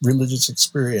our religious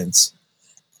experience.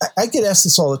 I get asked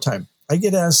this all the time. I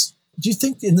get asked, do you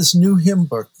think in this new hymn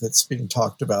book that's being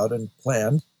talked about and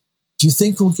planned, do you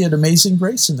think we'll get Amazing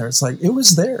Grace in there? It's like, it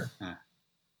was there.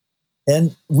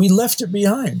 And we left it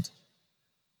behind.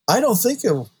 I don't think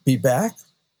it'll be back.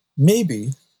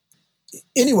 Maybe.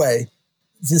 Anyway,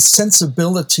 the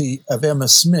sensibility of Emma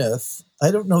Smith,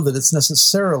 I don't know that it's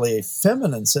necessarily a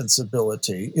feminine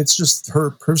sensibility. It's just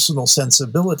her personal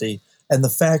sensibility. And the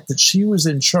fact that she was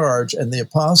in charge and the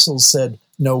apostles said,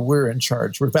 no, we're in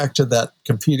charge. We're back to that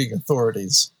competing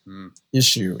authorities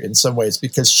issue in some ways,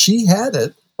 because she had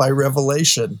it by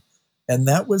revelation, and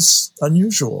that was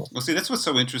unusual. Well, see, that's what's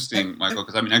so interesting, Michael,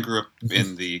 because I grew up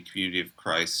in the Community of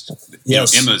Christ,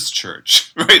 yes. Emma's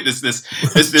church, right? This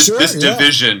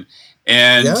division.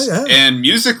 And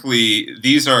musically,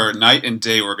 these are night and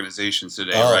day organizations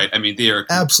today, right? They are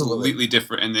completely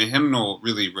different, and the hymnal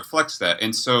really reflects that.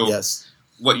 And so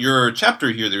what your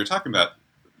chapter here that you're talking about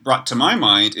brought to my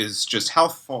mind is just how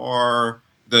far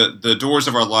the doors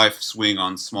of our life swing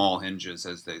on small hinges,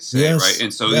 as they say, right?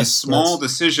 And so these small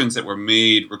decisions that were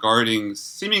made regarding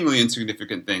seemingly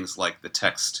insignificant things like the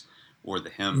text or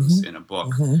the hymns in a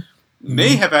book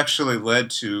may have actually led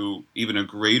to even a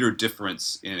greater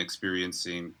difference in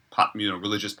experiencing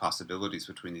religious possibilities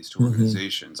between these two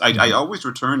organizations. I always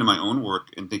return to my own work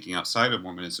in thinking outside of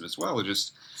Mormonism as well.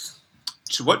 Just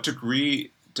to what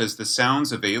degree does the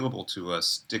sounds available to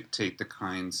us dictate the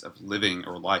kinds of living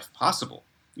or life possible?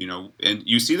 And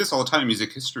you see this all the time in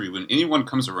music history when anyone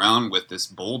comes around with this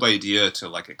bold idea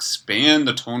to expand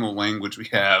the tonal language we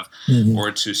have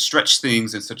or to stretch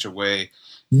things in such a way.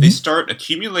 They start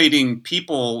accumulating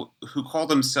people who call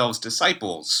themselves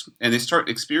disciples, and they start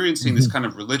experiencing this kind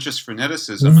of religious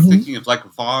freneticism. I'm thinking of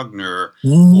Wagner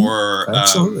or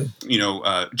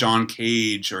John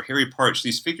Cage or Harry Partch,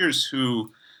 these figures who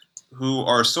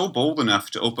are so bold enough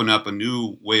to open up a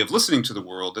new way of listening to the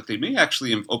world that they may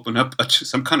actually open up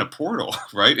some kind of portal,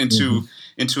 right, into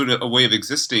a way of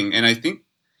existing. And I think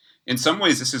in some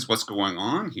ways, this is what's going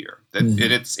on here. That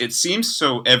it seems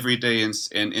so everyday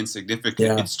and insignificant.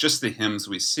 Yeah. It's just the hymns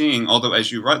we sing, although,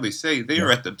 as you rightly say, they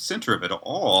are at the center of it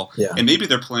all. Yeah. And maybe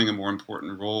they're playing a more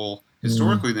important role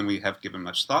historically than we have given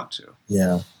much thought to.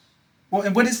 Yeah. Well,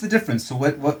 and what is the difference? So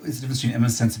what is the difference between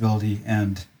Emma's sensibility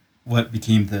and what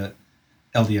became the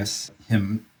LDS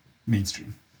hymn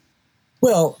mainstream?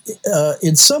 Well,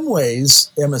 in some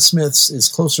ways, Emma Smith's is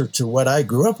closer to what I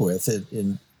grew up with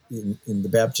in the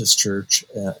Baptist church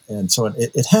and so on.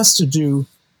 It has to do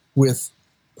with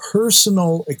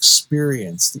personal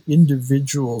experience, the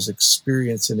individual's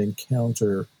experience and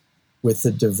encounter with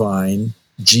the divine,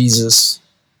 Jesus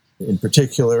in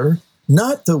particular,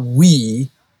 not the we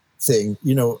thing,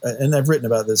 and I've written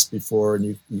about this before,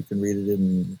 and you can read it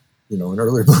in, an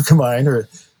earlier book of mine, or,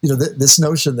 this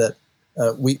notion that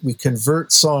we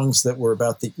convert songs that were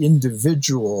about the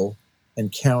individual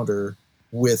encounter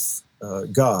with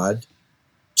God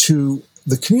to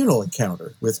the communal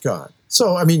encounter with God.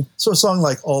 So, a song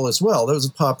like All Is Well, that was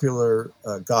a popular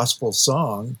gospel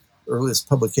song. Earliest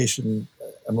publication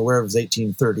I'm aware of is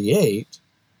 1838.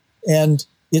 And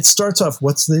it starts off,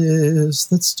 what's this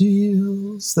that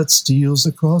steals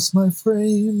across my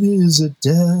frame? Is it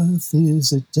death?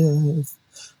 Is it death?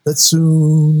 That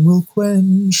soon will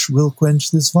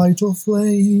quench this vital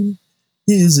flame?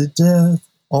 Is it death?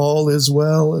 All is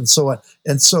well, and so on.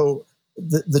 And so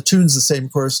the tune's the same,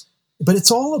 of course, but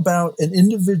it's all about an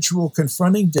individual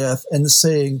confronting death and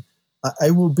saying,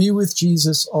 I will be with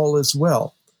Jesus, all is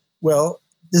well. Well,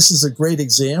 this is a great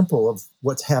example of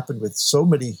what's happened with so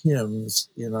many hymns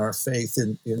in our faith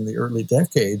in the early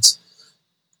decades.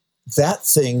 That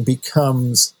thing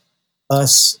becomes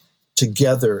us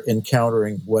together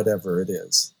encountering whatever it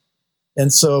is.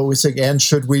 And so we say, and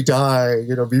should we die,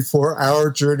 before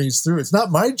our journey's through? It's not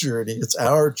my journey, it's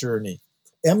our journey.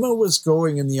 Emma was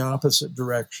going in the opposite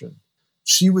direction.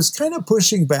 She was kind of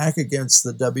pushing back against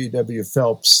the W.W.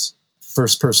 Phelps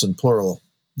first-person plural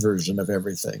version of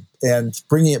everything and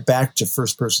bringing it back to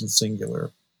first-person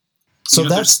singular. So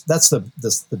that's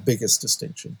the biggest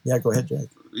distinction. Yeah, go ahead, Jack.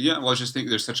 Yeah, well, I was just thinking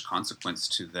there's such consequence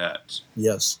to that.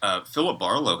 Yes. Philip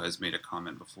Barlow has made a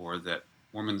comment before that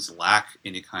Mormons lack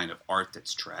any kind of art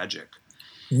that's tragic.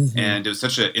 Mm-hmm. And it was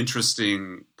such an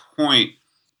interesting point.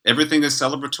 Everything is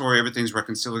celebratory, everything's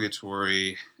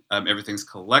reconciliatory, everything's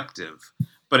collective.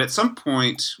 But at some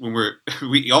point, when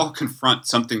we all confront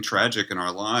something tragic in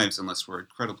our lives, unless we're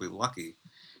incredibly lucky,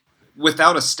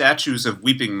 without a statues of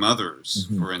weeping mothers,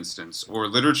 for instance, or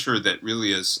literature that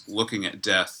really is looking at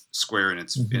death square in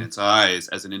its eyes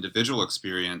as an individual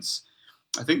experience,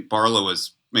 I think Barlow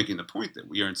is making the point that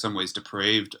we are in some ways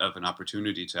depraved of an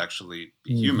opportunity to actually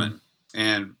be human,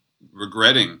 and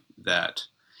regretting that.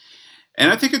 And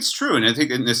I think it's true. And I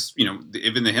think in this,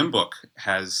 even the hymn book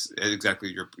has exactly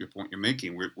your point you're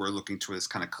making. We're looking to this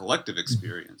kind of collective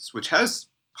experience, which has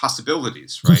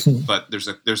possibilities, right? But there's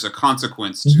a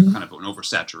consequence to kind of an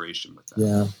oversaturation with that.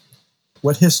 Yeah.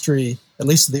 What history, at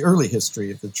least the early history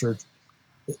of the church,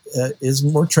 is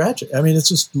more tragic. It's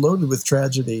just loaded with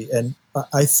tragedy. And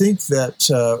I think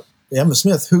that Emma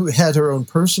Smith, who had her own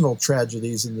personal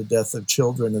tragedies in the death of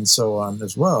children and so on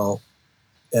as well,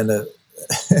 and a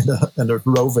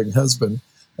roving husband,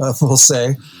 we'll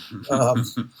say,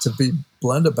 to be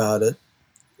blunt about it,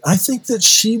 I think that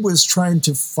she was trying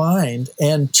to find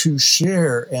and to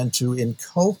share and to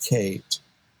inculcate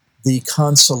the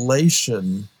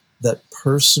consolation that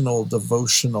personal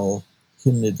devotional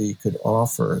hymnody could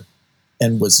offer,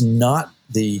 and was not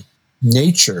the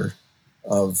nature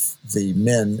of the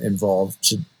men involved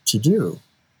to do.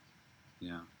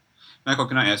 Yeah. Michael,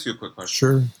 can I ask you a quick question?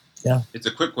 Sure. Yeah. It's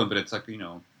a quick one, but it's like,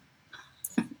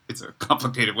 it's a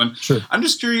complicated one. Sure. I'm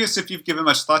just curious if you've given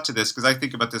much thought to this, because I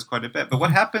think about this quite a bit. But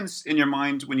what happens in your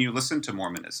mind when you listen to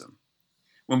Mormonism?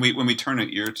 When we turn an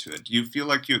ear to it? Do you feel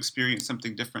like you experience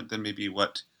something different than maybe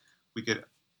what we get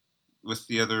with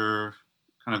the other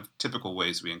kind of typical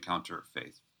ways we encounter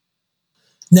faith?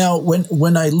 Now,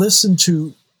 when I listen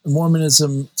to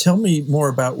Mormonism, tell me more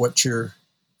about what you're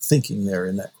thinking there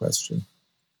in that question.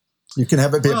 You can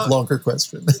have it be a longer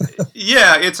question.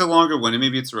 Yeah, it's a longer one, and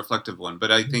maybe it's a reflective one.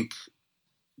 But I think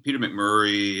Peter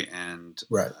McMurray and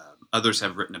others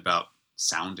have written about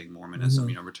sounding Mormonism,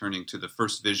 returning to the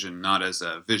first vision, not as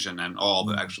a vision and all,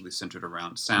 but actually centered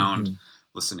around sound,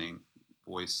 listening,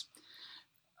 voice.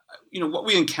 What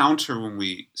we encounter when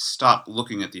we stop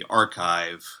looking at the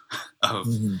archive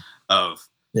of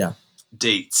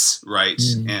dates, right,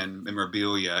 and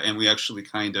memorabilia, and we actually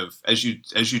kind of, as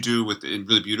you do and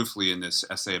really beautifully in this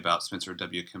essay about Spencer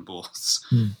W. Kimball's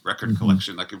record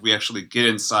collection, like if we actually get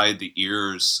inside the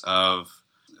ears of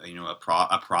a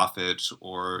prophet,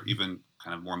 or even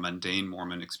kind of more mundane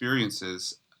Mormon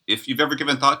experiences, if you've ever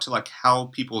given thought to like how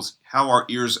our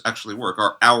ears actually work,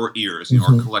 our ears,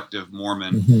 our collective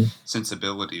Mormon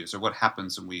sensibilities, or what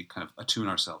happens when we kind of attune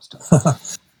ourselves to them.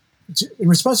 In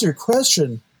response to your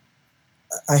question,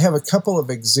 I have a couple of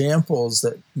examples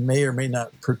that may or may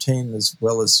not pertain as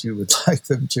well as you would like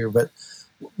them to. But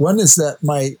one is that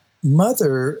my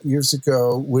mother years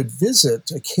ago would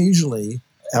visit occasionally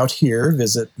out here,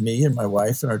 visit me and my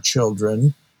wife and our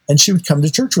children, and she would come to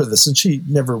church with us. And she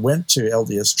never went to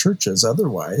LDS churches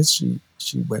otherwise.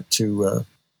 She went to,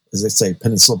 as they say,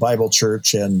 Peninsula Bible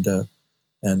Church and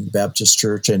Baptist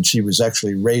Church, and she was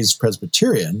actually raised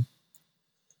Presbyterian.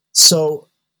 So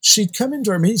she'd come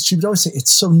into our meetings. She would always say,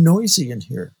 "It's so noisy in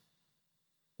here,"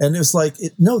 and it was like,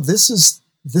 "No, this is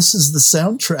the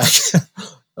soundtrack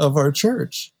of our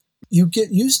church." You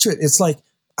get used to it. It's like,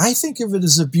 I think of it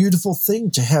as a beautiful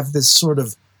thing to have this sort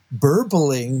of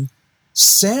burbling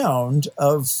sound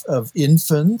of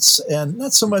infants, and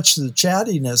not so much the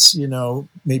chattiness,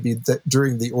 maybe that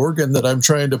during the organ that I'm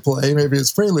trying to play, maybe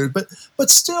it's prelude, but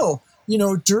still,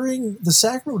 during the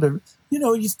sacrament,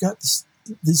 you've got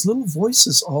these little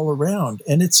voices all around,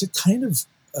 and it's a kind of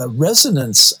a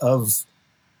resonance of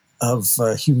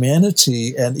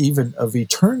humanity and even of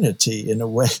eternity in a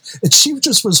way. And she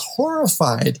just was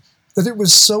horrified that it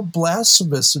was so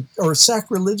blasphemous or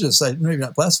sacrilegious. Maybe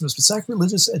not blasphemous, but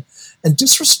sacrilegious and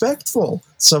disrespectful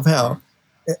somehow.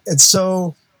 And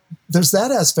so there's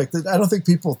that aspect that I don't think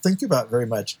people think about very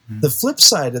much. The flip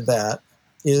side of that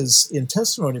is in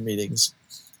testimony meetings,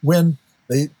 when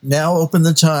they now open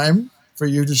the time for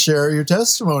you to share your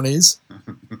testimonies.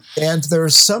 And there are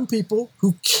some people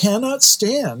who cannot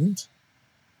stand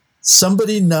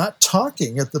somebody not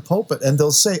talking at the pulpit. And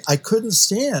they'll say, "I couldn't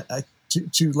stand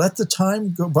to let the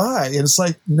time go by." And it's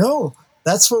like, no,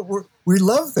 that's what we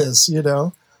love this,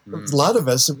 A lot of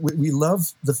us, we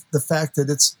love the fact that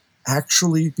it's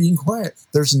actually being quiet.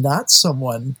 There's not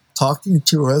someone talking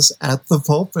to us at the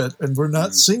pulpit, and we're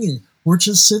not singing. We're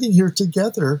just sitting here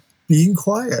together being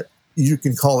quiet. You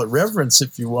can call it reverence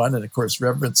if you want, and of course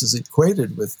reverence is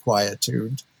equated with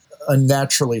quietude,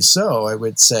 unnaturally so, I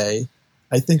would say.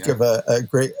 I think of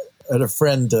a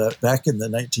friend back in the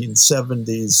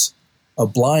 1970s, a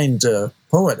blind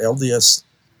poet, LDS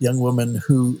young woman,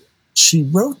 who she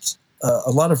wrote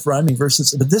a lot of rhyming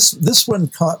verses, but this one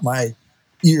caught my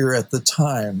ear at the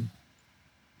time,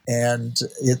 and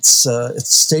it's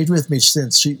stayed with me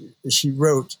since. She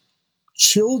wrote,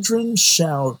 "Children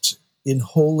shout in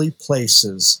holy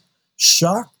places,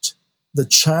 shocked the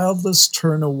childless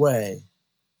turn away,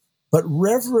 but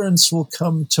reverence will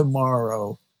come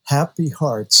tomorrow. Happy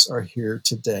hearts are here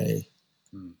today."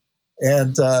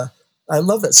 And I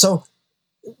love it. So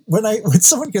when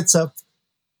someone gets up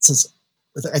and says,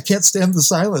 "I can't stand the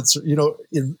silence,"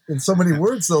 in so many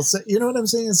words, they'll say, you know what I'm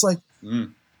saying? It's like,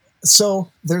 so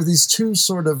there are these two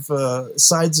sort of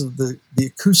sides of the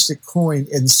acoustic coin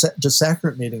in just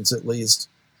sacrament meetings, at least,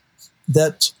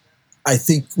 that I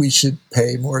think we should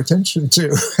pay more attention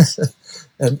to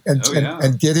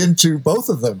and get into both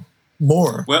of them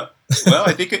more. Well,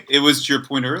 I think it was to your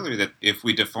point earlier that if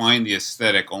we define the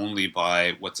aesthetic only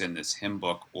by what's in this hymn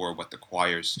book or what the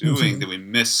choir's doing, then we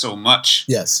miss so much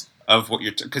of what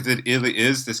because it really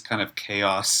is this kind of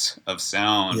chaos of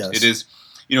sound. Yes. It is,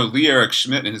 Lee Eric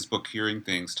Schmidt in his book Hearing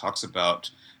Things talks about,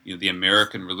 the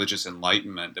American religious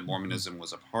enlightenment that Mormonism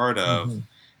was a part of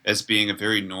as being a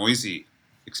very noisy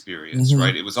experience,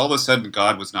 right? It was all of a sudden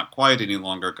God was not quiet any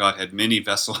longer. God had many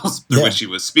vessels through which he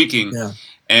was speaking,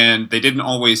 and they didn't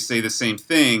always say the same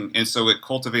thing, and so it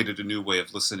cultivated a new way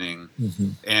of listening,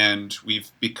 and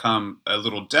we've become a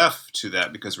little deaf to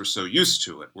that because we're so used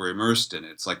to it. We're immersed in it.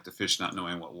 It's like the fish not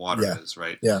knowing what water is,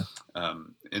 right?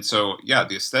 And so,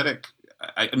 the aesthetic,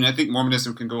 I think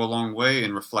Mormonism can go a long way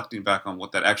in reflecting back on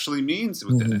what that actually means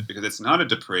within it, because it's not a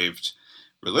depraved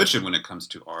religion when it comes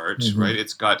to art, right?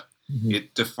 It's got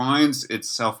it defines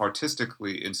itself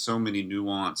artistically in so many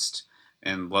nuanced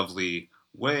and lovely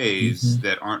ways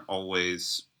that aren't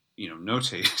always,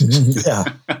 notated.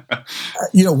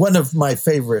 One of my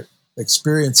favorite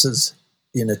experiences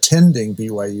in attending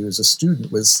BYU as a student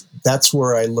that's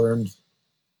where I learned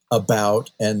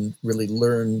about and really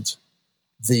learned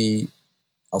the,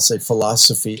 I'll say,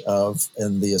 philosophy of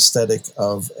and the aesthetic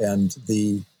of and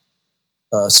the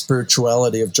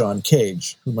spirituality of John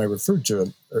Cage, whom I referred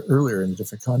to earlier in a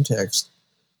different context.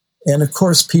 And of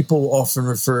course, people often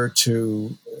refer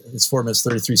to his 4 minutes,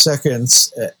 33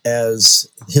 seconds as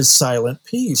his silent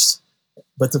piece.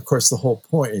 But of course, the whole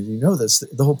point, and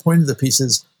the whole point of the piece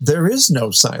is there is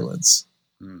no silence.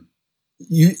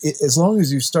 as long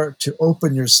as you start to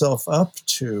open yourself up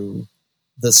to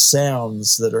the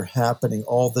sounds that are happening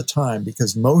all the time,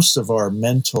 because most of our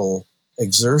mental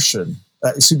exertion,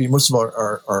 most of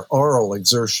our oral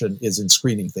exertion is in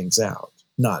screening things out,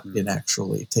 not in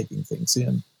actually taking things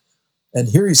in. And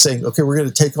here he's saying, okay, we're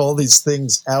going to take all these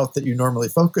things out that you normally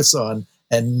focus on,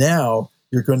 and now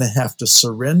you're going to have to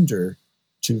surrender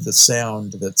to the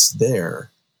sound that's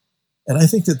there. And I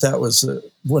think that was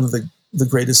one of the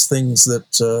greatest things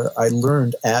that I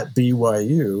learned at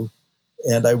BYU.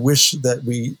 And I wish that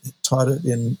we taught it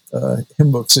in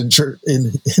hymn books in church,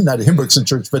 not hymn books in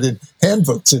church, but in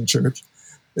handbooks in church,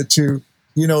 to,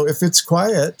 if it's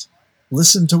quiet,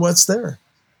 listen to what's there.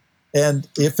 And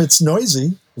if it's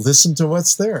noisy, listen to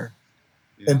what's there.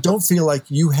 Yeah. And don't feel like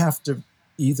you have to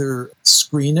either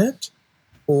screen it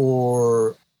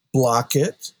or block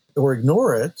it or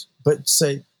ignore it, but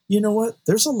say, you know what,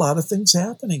 there's a lot of things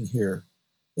happening here.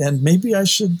 And maybe I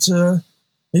should savor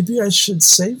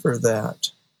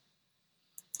that.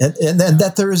 And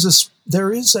that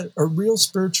there is a real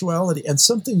spirituality and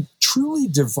something truly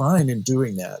divine in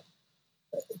doing that.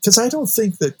 Because I don't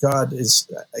think that God is,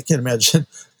 I can't imagine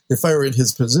if I were in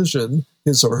his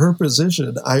or her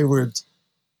position,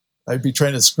 I'd be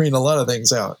trying to screen a lot of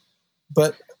things out.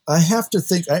 But I have to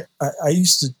think, I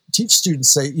used to teach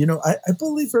students, say, I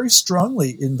believe very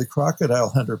strongly in the crocodile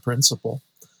hunter principle,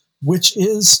 which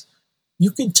is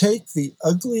you can take the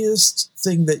ugliest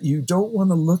thing that you don't want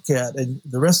to look at and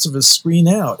the rest of us screen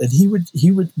out. And he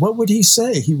would, what would he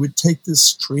say? He would take this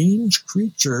strange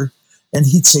creature and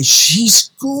he'd say, she's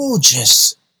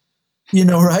gorgeous,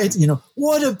 right?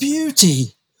 What a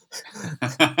beauty.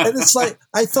 And it's like,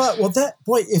 I thought, well,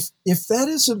 if that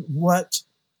isn't what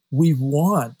we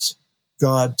want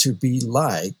God to be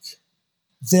like,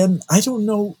 then I don't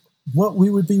know what we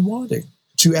would be wanting.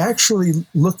 To actually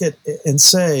look at and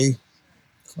say,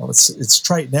 well, it's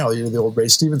trite now, the old Ray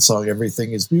Stevens song,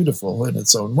 everything is beautiful in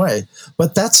its own way.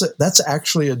 But that's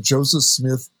actually a Joseph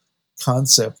Smith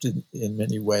concept in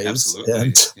many ways. Absolutely.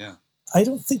 And yeah. I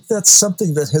don't think that's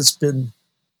something that has been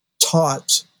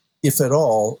taught, if at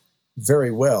all,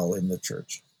 very well in the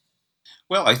church.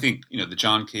 Well, I think, the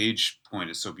John Cage point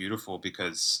is so beautiful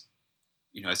because,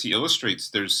 as he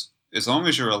illustrates, as long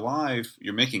as you're alive,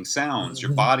 you're making sounds.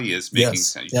 Your body is making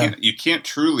sounds. You can't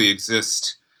truly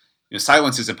exist.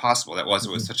 Silence is impossible. That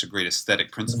was such a great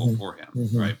aesthetic principle for him,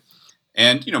 right?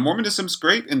 And, Mormonism's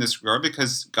great in this regard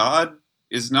because God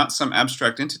is not some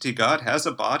abstract entity. God has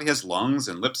a body, has lungs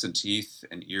and lips and teeth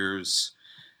and ears,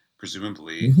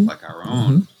 presumably like our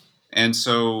own. And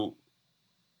so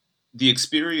the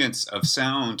experience of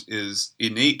sound is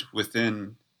innate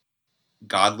within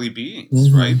godly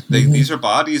beings, right? These are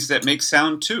bodies that make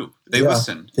sound too. They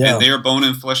listen, and they are bone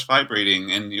and flesh vibrating.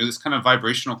 And this kind of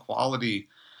vibrational quality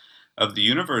of the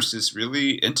universe is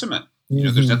really intimate.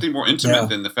 There's nothing more intimate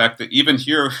than the fact that even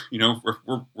here,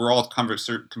 we're all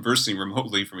conversing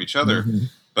remotely from each other,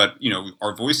 but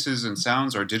our voices and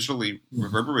sounds are digitally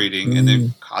reverberating and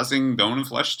then causing bone and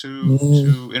flesh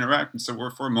to interact. And so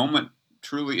we're for a moment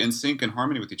truly in sync and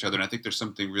harmony with each other. And I think there's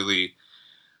something really,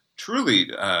 truly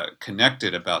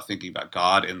connected about thinking about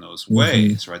God in those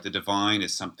ways, right? The divine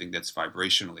is something that's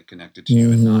vibrationally connected to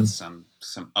you and not some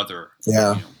other,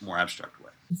 more abstract way.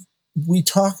 We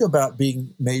talk about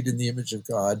being made in the image of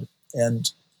God, and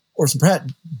Orson Pratt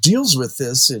deals with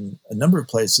this in a number of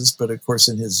places, but of course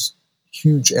in his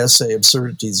huge essay,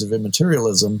 Absurdities of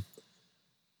Immaterialism,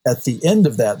 at the end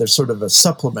of that, there's sort of a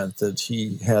supplement that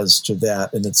he has to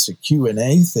that, and it's a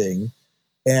Q&A thing,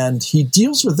 and he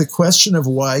deals with the question of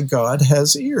why God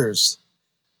has ears.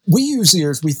 We use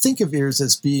ears, we think of ears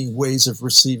as being ways of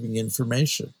receiving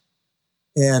information.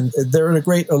 And they're a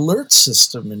great alert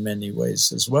system in many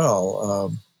ways as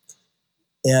well.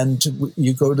 And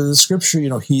you go to the scripture,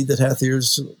 he that hath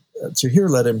ears to hear,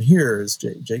 let him hear, as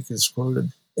Jake is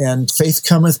quoted. And faith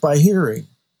cometh by hearing,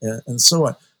 and so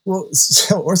on. Well,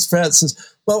 so Orson Pratt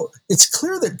says, well, it's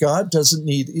clear that God doesn't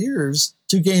need ears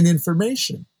to gain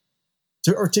information,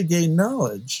 or to gain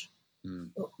knowledge,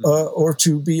 or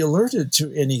to be alerted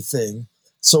to anything.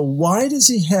 So why does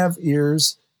he have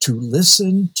ears to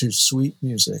listen to sweet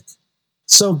music?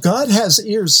 So God has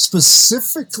ears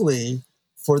specifically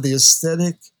for the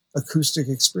aesthetic acoustic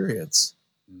experience.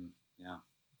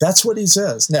 That's what he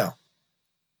says. Now,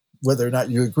 whether or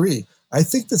not you agree, I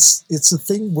think it's a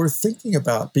thing worth thinking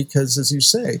about because, as you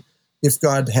say, if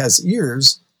God has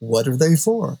ears, what are they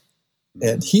for?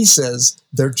 And he says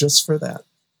they're just for that.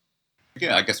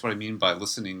 Yeah, I guess what I mean by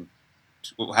listening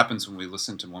to what happens when we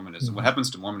listen to Mormonism, what happens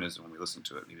to Mormonism when we listen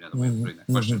to it, maybe another way of putting that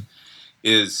question,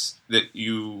 is that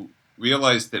you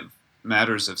realize that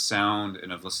matters of sound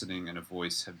and of listening and of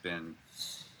voice have been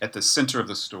at the center of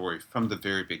the story from the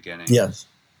very beginning. Yes.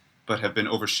 But have been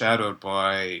overshadowed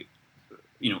by,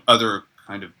 other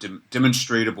kind of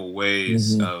demonstrable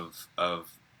ways of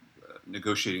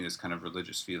negotiating this kind of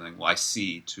religious feeling. Well, I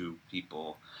see two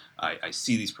people. I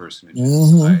see these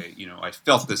personages. I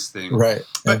felt this thing. Right.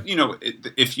 But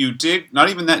if you dig not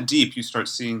even that deep, you start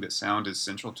seeing that sound is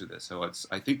central to this. So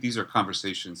I think these are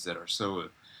conversations that are so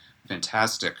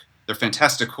fantastic. They're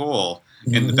fantastical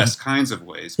in the best kinds of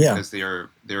ways because they're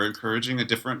encouraging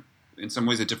in some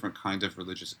ways a different kind of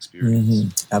religious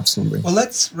experience. Absolutely. Well,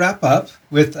 let's wrap up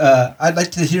with, I'd like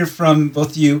to hear from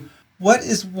both of you. What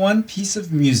is one piece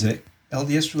of music,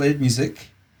 LDS-related music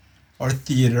or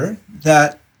theater,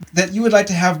 that you would like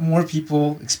to have more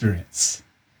people experience?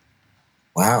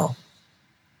 Wow.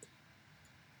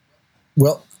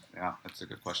 Well, yeah, that's a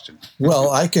good question.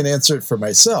 Well, I can answer it for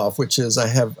myself, which is I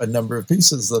have a number of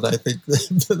pieces that I think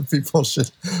that people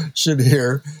should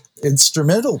hear.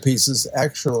 Instrumental pieces,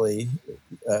 actually.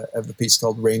 I have a piece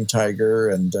called Rain Tiger,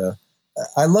 and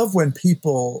I love when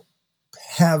people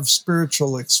have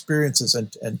spiritual experiences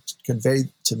and convey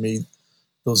to me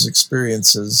those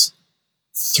experiences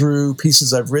through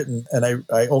pieces I've written, and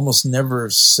I almost never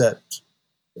set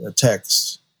a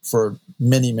text for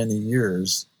many, many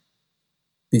years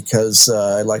because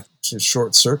I like to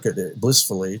short circuit it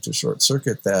blissfully, to short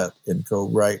circuit that and go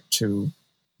right to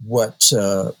what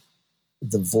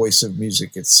the voice of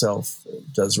music itself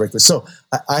does directly. So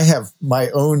I have my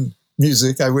own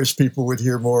music I wish people would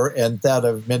hear more, and that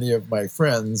of many of my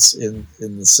friends in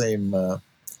the same,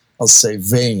 I'll say,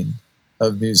 vein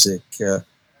of music.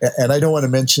 And I don't want to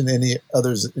mention any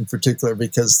others in particular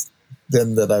because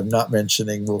then that I'm not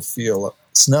mentioning will feel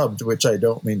snubbed, which I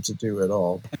don't mean to do at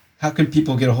all. How can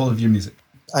people get a hold of your music?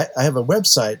 I have a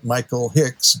website,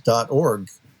 michaelhicks.org,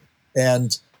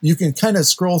 and you can kind of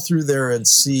scroll through there and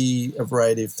see a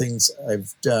variety of things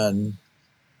I've done.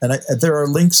 And there are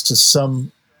links to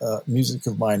some music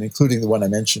of mine, including the one I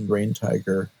mentioned, Rain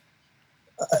Tiger.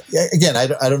 Again,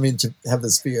 I don't mean to have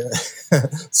this be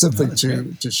simply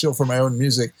to shill for my own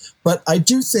music, but I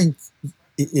do think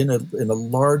in a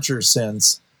larger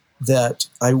sense that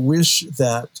I wish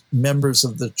that members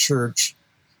of the church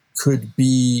could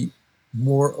be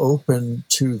more open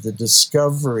to the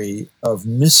discovery of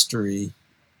mystery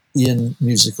in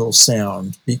musical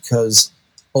sound, because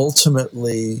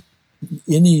ultimately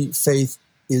any faith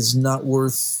is not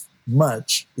worth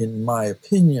much, in my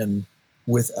opinion,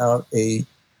 without a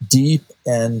deep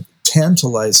and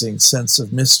tantalizing sense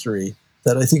of mystery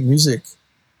that I think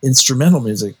instrumental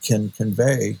music can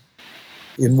convey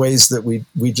in ways that we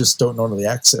just don't normally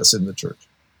access in the church.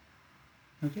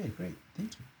 Okay, great.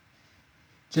 Thank you.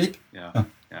 Jake? Yeah,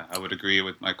 I would agree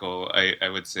with Michael. I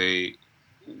would say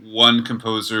one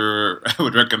composer I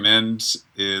would recommend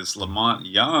is Lamont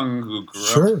Young, who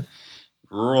grew up in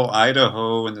rural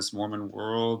Idaho in this Mormon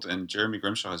world, and Jeremy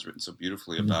Grimshaw has written so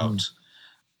beautifully about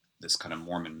this kind of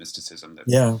Mormon mysticism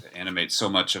that animates so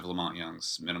much of Lamont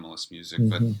Young's minimalist music.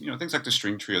 But things like the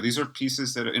String Trio, these are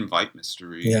pieces that invite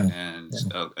mystery and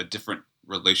a different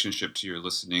relationship to your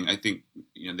listening. I think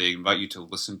they invite you to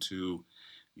listen to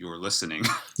your listening.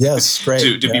 Yes,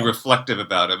 great. to be reflective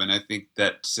about them, and I think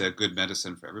that's a good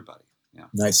medicine for everybody. Yeah,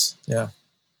 nice. Yeah,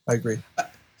 I agree.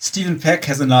 Stephen Peck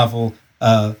has a novel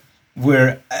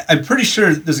where I'm pretty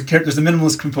sure there's a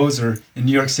minimalist composer in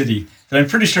New York City that I'm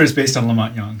pretty sure is based on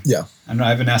Lamont Young. Yeah, I know I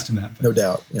haven't asked him that. But. No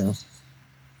doubt. Yeah,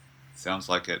 sounds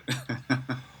like it.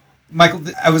 Michael,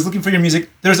 I was looking for your music.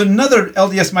 There's another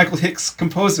LDS Michael Hicks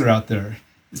composer out there.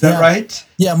 Is that right?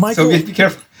 Yeah, Michael. So be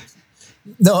careful.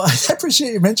 No, I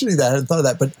appreciate you mentioning that. I hadn't thought of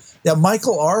that, but yeah,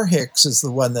 Michael R. Hicks is the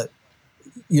one that,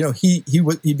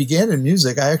 he began in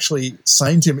music. I actually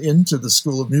signed him into the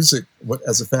School of Music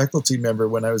as a faculty member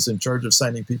when I was in charge of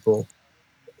signing people.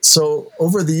 So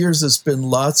over the years, there's been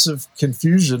lots of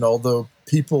confusion, although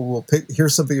people will hear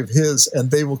something of his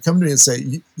and they will come to me and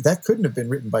say, that couldn't have been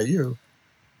written by you.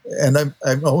 And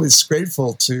I'm always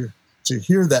grateful to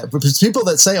hear that. But people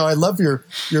that say, oh, I love your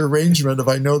arrangement of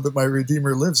I Know That My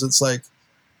Redeemer Lives, it's like,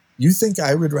 you think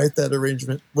I would write that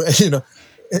arrangement?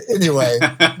 Anyway,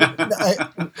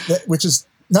 which is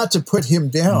not to put him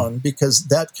down, because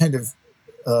that kind of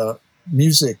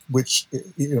music, which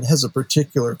has a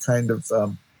particular kind of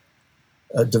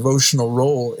a devotional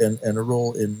role and a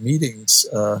role in meetings.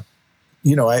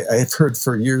 I've heard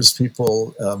for years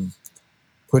people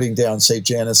putting down, say,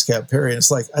 Janice Cap Perry. And it's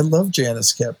like, I love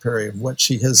Janice Cap Perry and what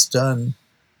she has done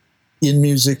in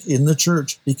music in the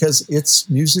church, because it's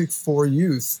music for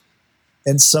youth.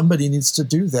 And somebody needs to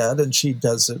do that, and she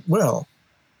does it well.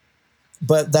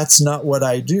 but that's not what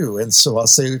I do. And so I'll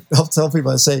tell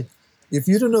people, I say, if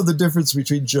you don't know the difference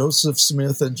between Joseph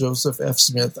Smith and Joseph F.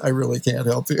 Smith, I really can't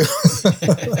help you.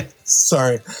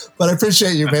 Sorry. But I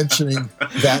appreciate you mentioning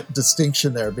that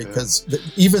distinction there, because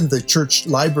even the church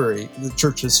library, the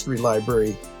church history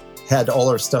library, had all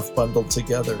our stuff bundled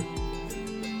together.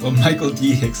 Well, Michael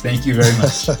D. Hicks, thank you very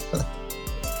much.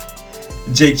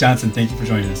 Jake Johnson, thank you for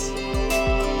joining us.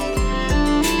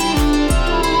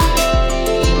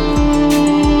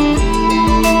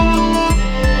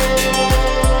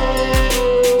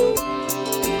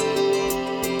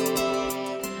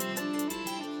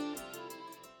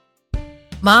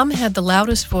 Mom had the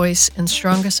loudest voice and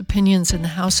strongest opinions in the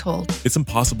household. It's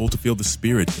impossible to feel the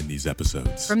spirit in these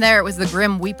episodes. From there, it was the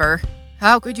grim weeper.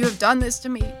 How could you have done this to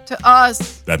me, to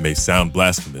us? That may sound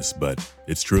blasphemous, but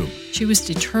it's true. She was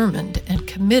determined and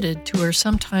committed to her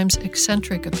sometimes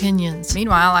eccentric opinions.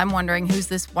 Meanwhile, I'm wondering who's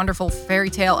this wonderful fairy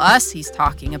tale us he's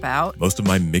talking about. Most of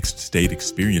my mixed state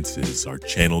experiences are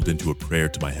channeled into a prayer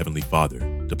to my Heavenly Father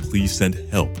to please send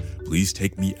help. Please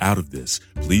take me out of this.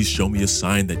 Please show me a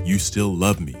sign that you still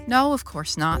love me. No, of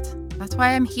course not. That's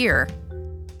why I'm here.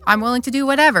 I'm willing to do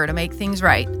whatever to make things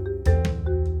right.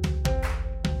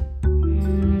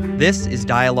 This is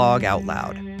Dialogue Out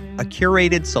Loud, a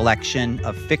curated selection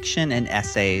of fiction and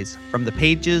essays from the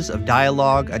pages of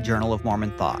Dialogue, a Journal of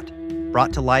Mormon Thought,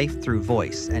 brought to life through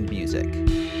voice and music.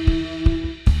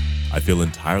 I feel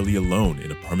entirely alone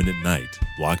in a permanent night,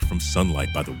 blocked from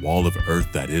sunlight by the wall of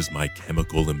earth that is my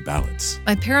chemical imbalance.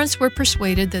 My parents were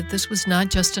persuaded that this was not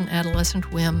just an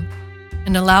adolescent whim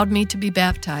and allowed me to be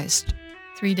baptized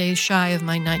 3 days shy of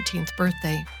my 19th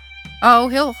birthday. Oh,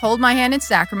 he'll hold my hand in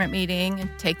sacrament meeting and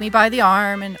take me by the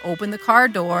arm and open the car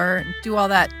door and do all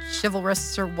that chivalrous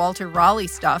Sir Walter Raleigh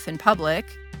stuff in public.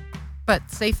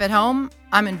 But safe at home,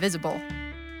 I'm invisible.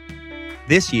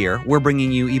 This year, we're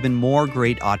bringing you even more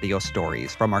great audio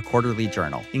stories from our quarterly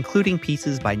journal, including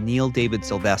pieces by Neil David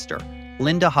Sylvester,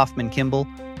 Linda Hoffman Kimball,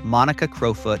 Monica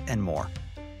Crowfoot, and more.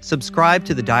 Subscribe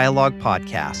to the Dialogue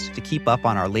podcast to keep up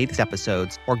on our latest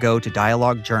episodes, or go to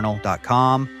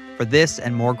dialoguejournal.com for this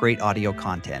and more great audio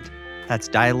content. That's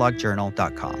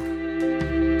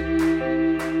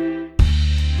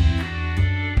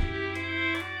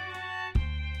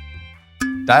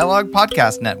dialoguejournal.com. Dialogue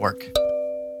Podcast Network.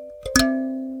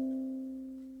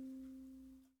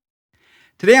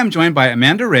 Today I'm joined by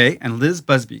Amanda Ray and Liz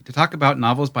Busby to talk about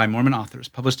novels by Mormon authors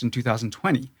published in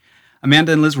 2020.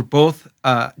 Amanda and Liz were both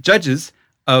judges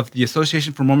of the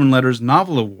Association for Mormon Letters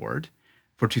Novel Award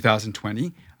for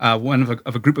 2020, one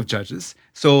of a group of judges.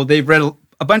 So they've read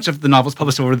a bunch of the novels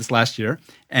published over this last year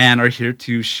and are here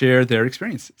to share their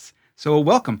experiences. So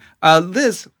welcome.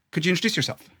 Liz, could you introduce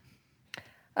yourself?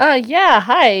 Yeah,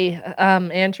 hi,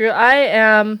 Andrew. I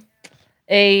am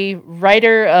a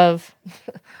writer of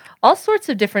all sorts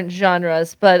of different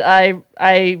genres, but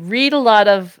I read a lot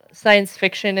of science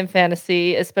fiction and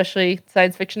fantasy, especially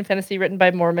science fiction and fantasy written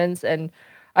by Mormons, and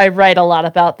I write a lot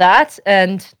about that,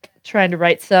 and trying to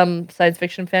write some science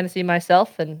fiction and fantasy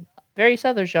myself and various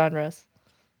other genres.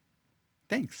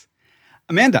 Thanks.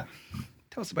 Amanda,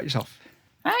 tell us about yourself.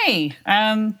 Hi.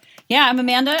 Yeah, I'm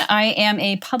Amanda. I am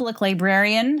a public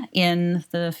librarian in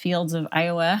the fields of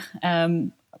Iowa.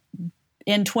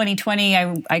 In 2020,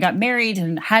 I got married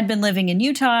and had been living in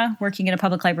Utah, working in a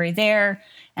public library there,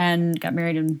 and got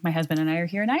married, and my husband and I are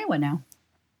here in Iowa now.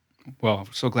 Well,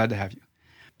 we're so glad to have you.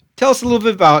 Tell us a little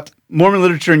bit about Mormon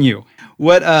literature and you.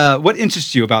 What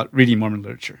interests you about reading Mormon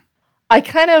literature? I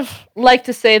kind of like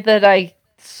to say that I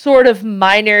sort of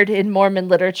minored in Mormon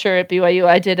literature at BYU.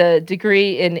 I did a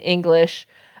degree in English,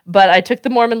 but I took the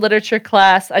Mormon literature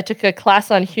class. I took a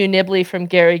class on Hugh Nibley from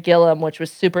Gary Gillum, which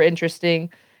was super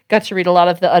interesting. Got to read a lot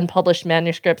of the unpublished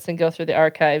manuscripts and go through the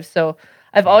archives. So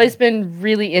I've always been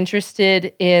really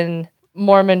interested in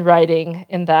Mormon writing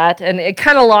in that. And it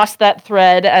kind of lost that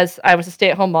thread as I was a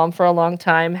stay-at-home mom for a long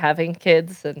time, having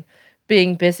kids and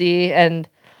being busy, and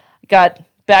got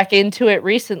back into it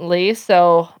recently.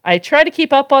 So I try to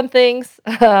keep up on things.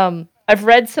 I've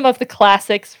read some of the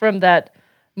classics from that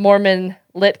Mormon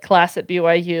lit class at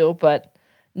BYU, but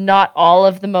not all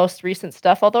of the most recent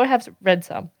stuff, although I have read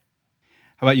some.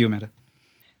 How about you, Amanda?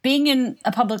 Being in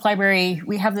a public library,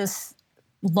 we have this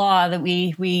law that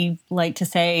we like to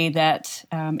say that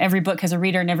every book has a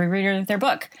reader and every reader their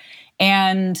book.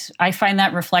 And I find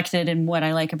that reflected in what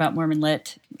I like about Mormon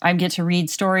Lit. I get to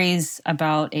read stories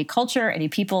about a culture and a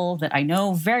people that I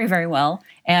know very, very well.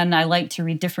 And I like to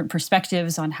read different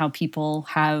perspectives on how people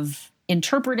have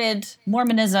interpreted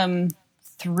Mormonism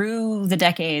through the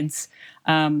decades.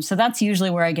 So that's usually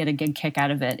where I get a good kick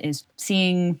out of it, is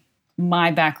seeing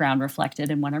my background reflected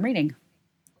in what I'm reading.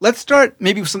 let's start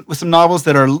maybe with some novels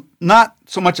that are not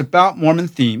so much about Mormon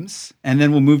themes, and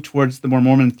then we'll move towards the more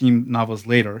Mormon-themed novels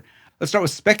later. Let's start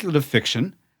with speculative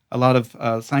fiction, a lot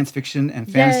of science fiction and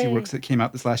fantasy works that came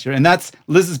out this last year, and that's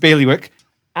Liz's Bailiwick.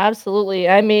 Absolutely.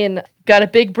 I mean, got a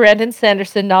big Brandon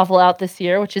Sanderson novel out this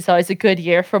year, which is always a good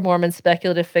year for Mormon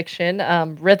speculative fiction.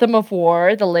 Rhythm of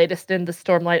War, the latest in the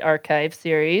Stormlight Archive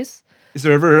series. Is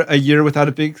there ever a year without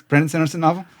a big Brandon Sanderson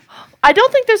novel? I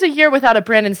don't think there's a year without a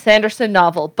Brandon Sanderson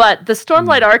novel, but the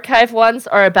Stormlight Archive ones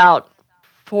are about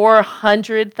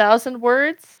 400,000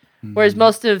 words, whereas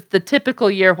most of the typical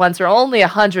year ones are only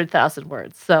 100,000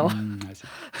 words. So,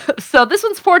 so this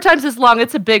one's 4 times as long.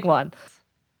 It's a big one.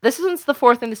 This one's the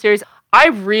 4th in the series. I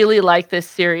really like this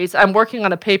series. I'm working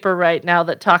on a paper right now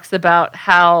that talks about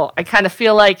how I kind of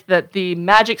feel like that the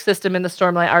magic system in the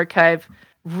Stormlight Archive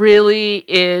really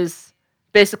is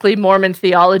basically Mormon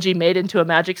theology made into a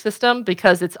magic system,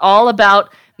 because it's all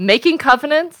about making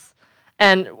covenants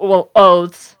and, well,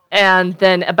 oaths, and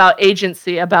then about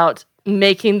agency, about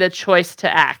making the choice to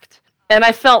act. And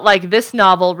I felt like this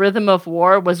novel, Rhythm of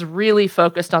War, was really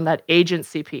focused on that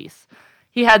agency piece.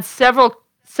 He had several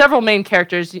main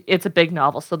characters. It's a big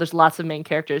novel, so there's lots of main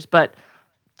characters, but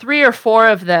 3 or 4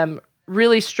 of them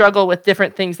really struggle with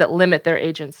different things that limit their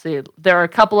agency. There are a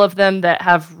couple of them that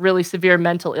have really severe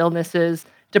mental illnesses,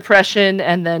 depression,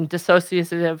 and then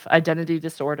dissociative identity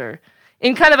disorder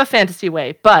in kind of a fantasy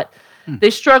way, but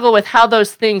they struggle with how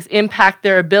those things impact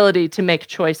their ability to make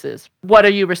choices. What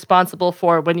are you responsible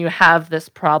for when you have this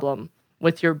problem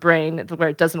with your brain where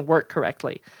it doesn't work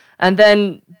correctly? And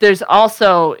then there's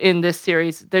also, in this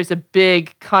series, there's a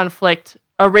big conflict,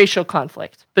 a racial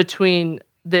conflict between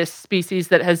this species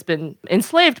that has been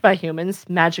enslaved by humans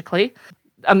magically.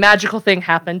 A magical thing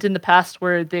happened in the past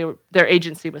where their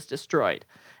agency was destroyed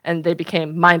and they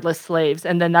became mindless slaves.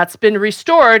 And then that's been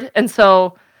restored. And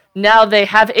so now they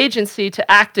have agency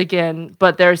to act again,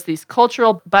 but there's these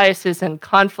cultural biases and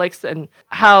conflicts and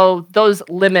how those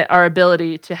limit our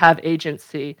ability to have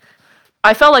agency.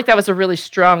 I felt like that was a really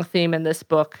strong theme in this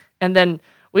book. And then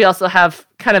we also have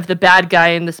kind of the bad guy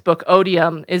in this book,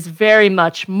 Odium, is very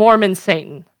much Mormon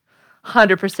Satan,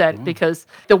 100%, because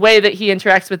the way that he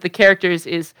interacts with the characters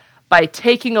is by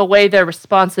taking away their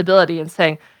responsibility and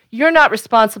saying, you're not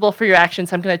responsible for your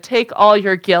actions. I'm going to take all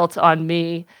your guilt on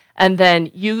me, and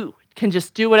then you can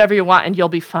just do whatever you want and you'll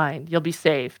be fine. You'll be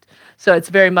saved. So it's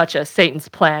very much a Satan's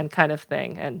plan kind of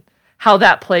thing, and how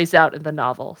that plays out in the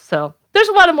novel. So there's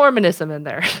a lot of Mormonism in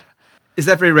there. Is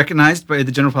that very recognized by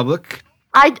the general public?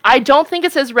 I don't think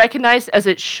it's as recognized as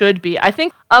it should be. I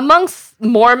think amongst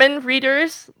Mormon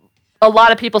readers, a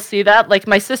lot of people see that. Like,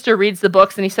 my sister reads the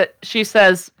books, and she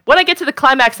says, when I get to the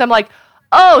climax, I'm like,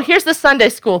 oh, here's the Sunday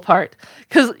school part.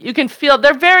 Because you can feel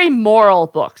they're very moral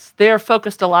books. They're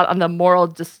focused a lot on the moral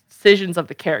decisions of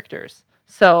the characters.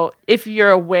 So if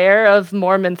you're aware of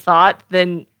Mormon thought,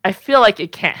 then I feel like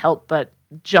it can't help but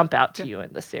jump out to you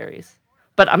in the series.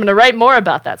 But I'm going to write more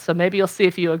about that, so maybe you'll see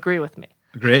if you agree with me.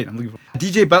 Great. I'm looking forward.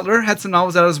 DJ Butler had some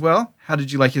novels out as well. How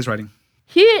did you like his writing?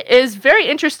 He is very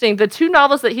interesting. The 2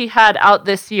 novels that he had out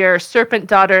this year, Serpent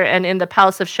Daughter and In the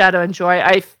Palace of Shadow and Joy,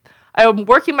 I'm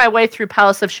working my way through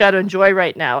Palace of Shadow and Joy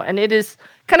right now, and it is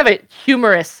kind of a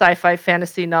humorous sci-fi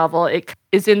fantasy novel. It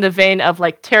is in the vein of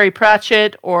like Terry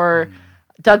Pratchett or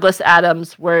Douglas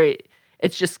Adams, where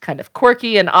it's just kind of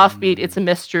quirky and offbeat. It's a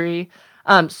mystery.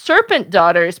 Serpent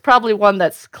Daughter is probably one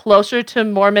that's closer to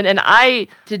Mormon, and I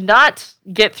did not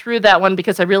get through that one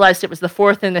because I realized it was the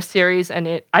 4th in the series,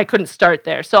 and I couldn't start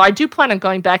there. So I do plan on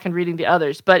going back and reading the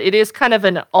others, but it is kind of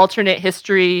an alternate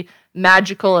history,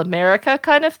 magical America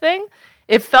kind of thing.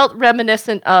 It felt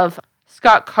reminiscent of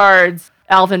Scott Card's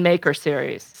Alvin Maker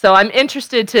series. So I'm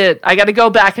interested I got to go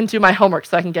back and do my homework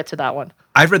so I can get to that one.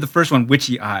 I've read the first one,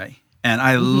 Witchy Eye, and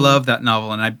I love that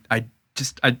novel, and I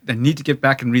need to get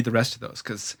back and read the rest of those,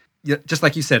 because just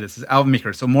like you said, it's Alvin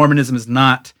Maker, so Mormonism is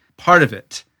not part of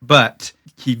it, but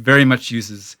he very much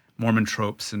uses Mormon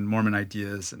tropes and Mormon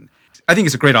ideas, and I think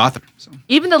he's a great author. So.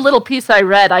 Even the little piece I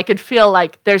read, I could feel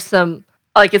like there's some,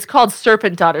 like it's called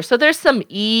Serpent Daughter, so there's some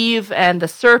Eve and the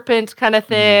serpent kind of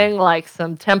thing, like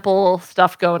some temple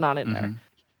stuff going on in there.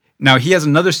 Now, he has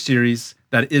another series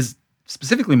that is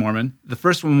specifically Mormon. The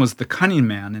first one was The Cunning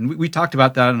Man, and we talked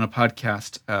about that on a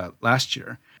podcast last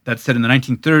year. That's set in the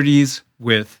 1930s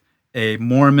with a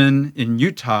Mormon in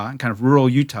Utah, kind of rural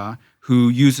Utah, who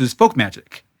uses folk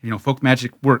magic. Folk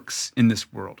magic works in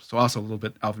this world. So also a little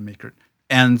bit Alvin Maker.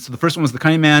 And so the first one was The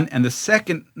Cunning Man, and the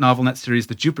second novel in that series,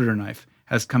 The Jupiter Knife,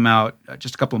 has come out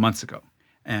just a couple of months ago.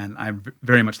 And I'm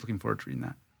very much looking forward to reading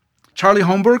that. Charlie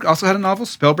Holmberg also had a novel,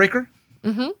 Spellbreaker.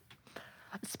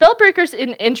 Spellbreaker's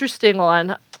an interesting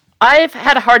one. I've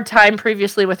had a hard time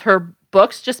previously with her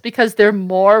books just because they're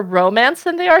more romance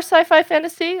than they are sci-fi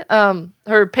fantasy.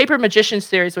 Her Paper Magician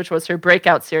series, which was her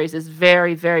breakout series, is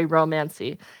very, very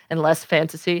romancy and less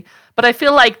fantasy. But I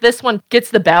feel like this one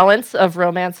gets the balance of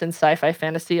romance and sci-fi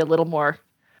fantasy a little more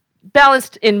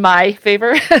balanced in my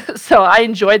favor. So I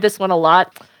enjoyed this one a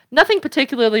lot. Nothing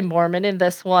particularly Mormon in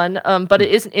this one, but it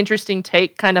is an interesting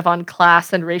take kind of on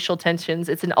class and racial tensions.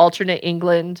 It's an alternate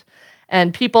England,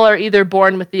 and people are either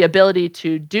born with the ability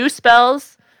to do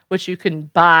spells, which you can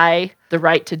buy the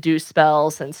right to do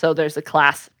spells, and so there's a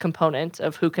class component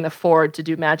of who can afford to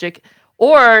do magic,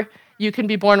 or you can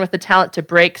be born with the talent to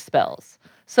break spells.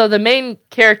 So the main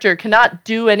character cannot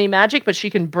do any magic, but she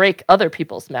can break other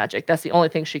people's magic. That's the only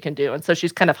thing she can do. And so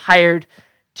she's kind of hired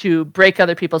to break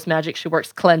other people's magic. She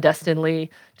works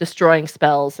clandestinely, destroying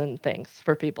spells and things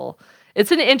for people.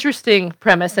 It's an interesting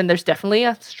premise, and there's definitely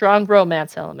a strong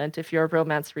romance element. If you're a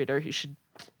romance reader, you should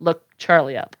look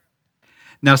Charlie up.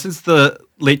 Now, since the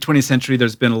late 20th century,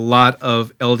 there's been a lot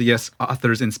of LDS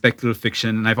authors in speculative fiction,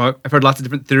 and I've heard lots of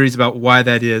different theories about why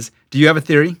that is. Do you have a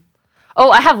theory? Oh,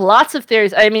 I have lots of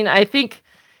theories. I mean, I think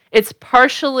it's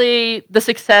partially the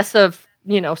success of,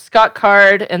 Scott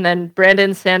Card and then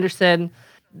Brandon Sanderson.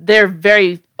 They're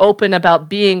very open about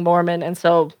being Mormon, and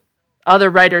so other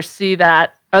writers see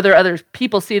that, other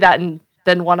people see that and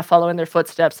then want to follow in their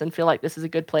footsteps and feel like this is a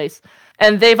good place.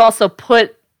 And they've also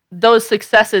those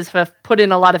successes have put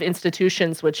in a lot of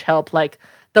institutions which help, like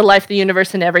the Life, the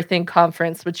Universe, and Everything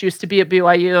conference, which used to be at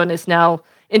BYU and is now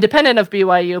independent of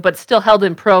BYU, but still held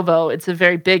in Provo. It's a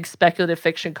very big speculative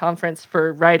fiction conference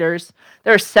for writers.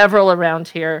 There are several around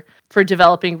here for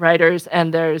developing writers,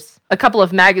 and there's a couple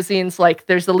of magazines, like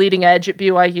there's The Leading Edge at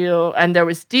BYU, and there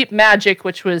was Deep Magic,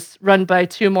 which was run by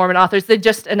 2 Mormon authors. They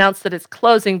just announced that it's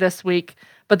closing this week,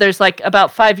 but there's like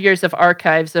about 5 years of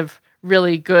archives of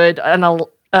really good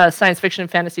science fiction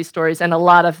and fantasy stories, and a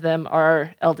lot of them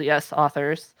are LDS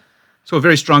authors. So a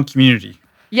very strong community.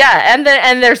 Yeah, and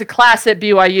there's a class at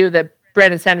BYU that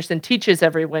Brandon Sanderson teaches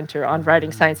every winter on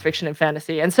writing science fiction and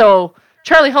fantasy. And so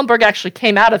Charlie Holmberg actually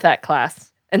came out of that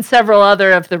class, and several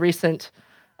other of the recent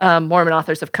Mormon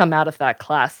authors have come out of that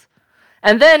class.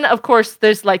 And then, of course,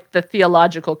 there's like the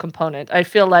theological component. I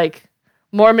feel like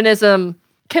Mormonism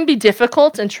can be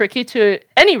difficult and tricky to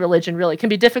any religion, really. It can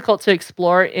be difficult to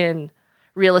explore in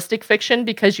realistic fiction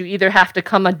because you either have to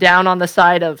come down on the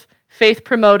side of faith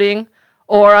promoting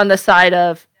or on the side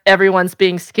of everyone's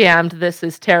being scammed, this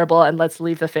is terrible, and let's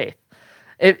leave the faith.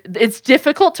 It's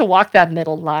difficult to walk that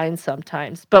middle line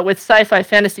sometimes, but with sci-fi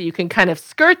fantasy, you can kind of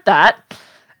skirt that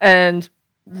and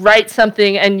write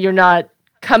something, and you're not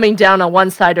coming down on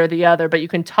one side or the other, but you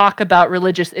can talk about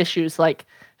religious issues like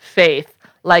faith,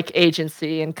 like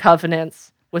agency and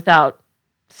covenants without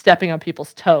stepping on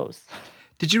people's toes.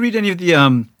 Did you read any of the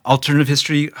alternative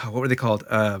history, what were they called?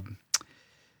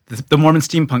 The Mormon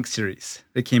Steampunk series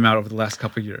that came out over the last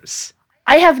couple of years.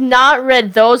 I have not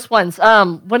read those ones.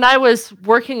 When I was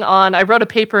I wrote a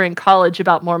paper in college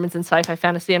about Mormons and sci-fi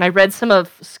fantasy, and I read some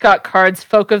of Scott Card's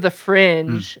Folk of the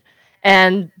Fringe,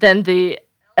 and then the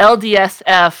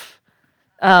LDSF.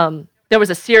 There was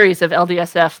a series of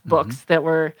LDSF books that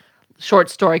were short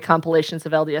story compilations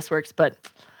of LDS works, but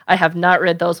I have not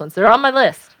read those ones. They're on my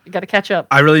list. You got to catch up.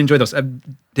 I really enjoyed those.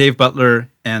 Dave Butler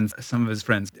and some of his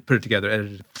friends put it together,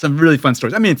 edited some really fun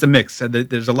stories. I mean, it's a mix.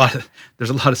 There's a lot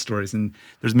of stories, and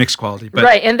there's mixed quality. But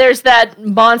right, and there's that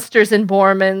Monsters and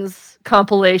Mormons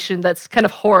compilation that's kind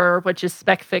of horror, which is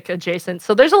spec-fic adjacent.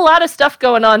 So there's a lot of stuff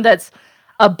going on that's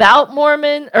about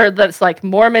Mormon, or that's like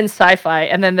Mormon sci-fi,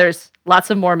 and then there's lots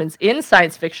of Mormons in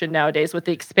science fiction nowadays, with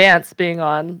The Expanse being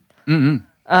on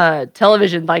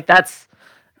television. Like that's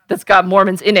got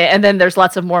Mormons in it, and then there's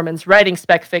lots of Mormons writing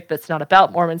spec-fic that's not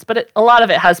about Mormons, but a lot of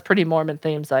it has pretty Mormon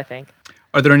themes, I think.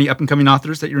 Are there any up-and-coming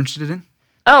authors that you're interested in?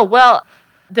 Oh, well,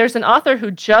 there's an author who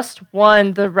just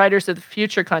won the Writers of the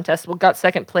Future contest, got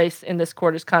second place in this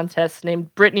quarter's contest,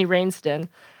 named Brittany Rainston.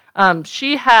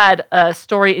 She had a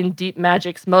story in Deep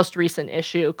Magic's most recent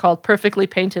issue called Perfectly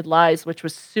Painted Lies, which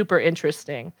was super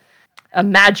interesting. A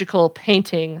magical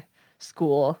painting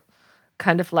school,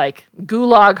 kind of like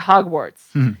Gulag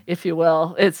Hogwarts, if you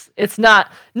will. It's not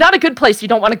a good place. You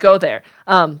don't want to go there.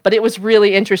 But it was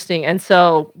really interesting. And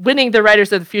so winning the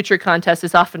Writers of the Future contest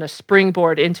is often a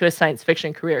springboard into a science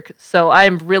fiction career. So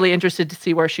I'm really interested to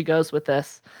see where she goes with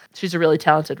this. She's a really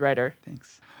talented writer.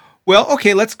 Thanks. Well,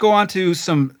 okay, let's go on to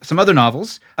some other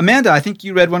novels. Amanda, I think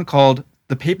you read one called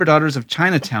The Paper Daughters of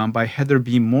Chinatown by Heather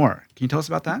B. Moore. Can you tell us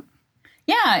about that?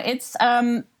 Yeah, it's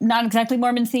not exactly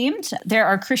Mormon themed. There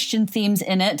are Christian themes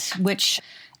in it, which,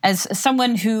 as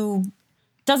someone who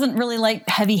doesn't really like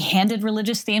heavy-handed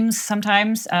religious themes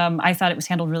sometimes. I thought it was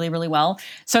handled really, really well.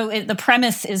 So the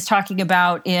premise is talking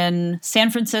about in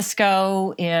San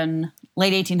Francisco in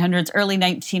late 1800s, early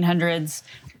 1900s,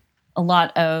 a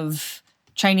lot of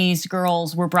Chinese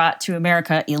girls were brought to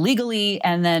America illegally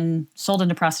and then sold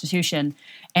into prostitution.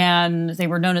 And they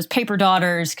were known as paper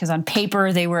daughters because on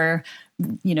paper they were,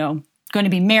 going to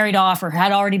be married off or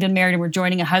had already been married and were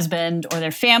joining a husband or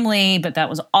their family, but that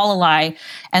was all a lie.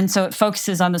 And so it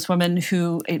focuses on this woman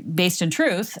who, based in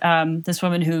truth, this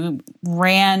woman who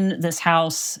ran this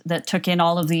house that took in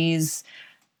all of these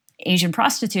Asian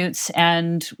prostitutes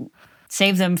and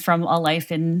saved them from a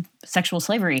life in sexual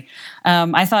slavery.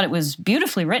 I thought it was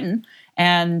beautifully written.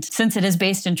 And since it is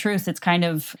based in truth, it's kind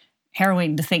of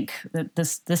harrowing to think that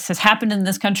this has happened in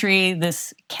this country.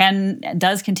 This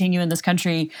does continue in this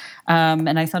country.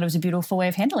 And I thought it was a beautiful way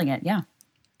of handling it. Yeah.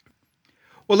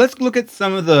 Well, let's look at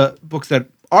some of the books that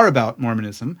are about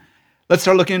Mormonism. Let's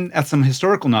start looking at some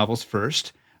historical novels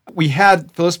first. We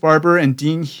had Phyllis Barber and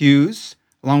Dean Hughes,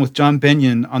 along with John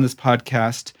Benyon, on this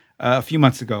podcast a few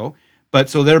months ago. But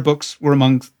so their books were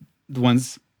among the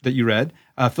ones that you read.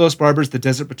 Phyllis Barber's The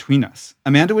Desert Between Us.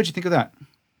 Amanda, what did you think of that?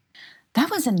 That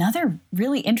was another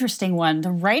really interesting one.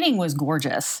 The writing was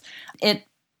gorgeous. It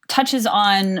touches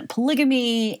on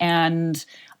polygamy and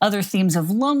other themes of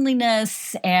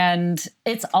loneliness. And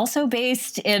it's also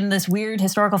based in this weird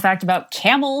historical fact about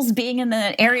camels being in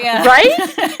the area.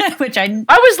 Right? Which I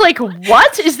was like,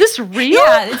 what? Is this real?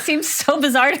 Yeah, it seems so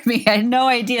bizarre to me. I had no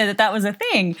idea that was a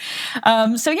thing.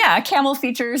 So yeah, a camel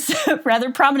features rather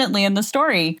prominently in the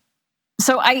story.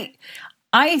 So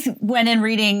I went in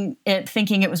reading it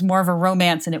thinking it was more of a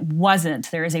romance, and it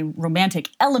wasn't. There is a romantic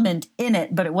element in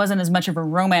it, but it wasn't as much of a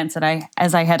romance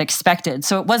as I had expected.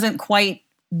 So it wasn't quite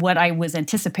what I was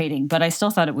anticipating, but I still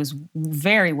thought it was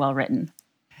very well written.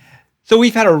 So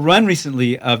we've had a run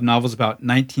recently of novels about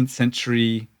late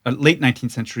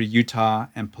 19th century Utah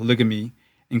and polygamy,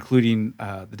 including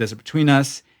The Desert Between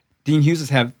Us. Dean Hughes has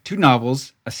had two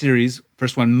novels, a series.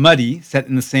 First one, Muddy, set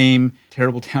in the same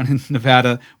terrible town in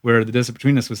Nevada where The Desert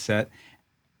Between Us was set.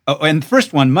 And the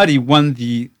first one, Muddy, won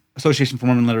the Association for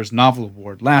Mormon Letters Novel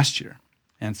Award last year.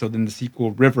 And so then the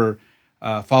sequel, River,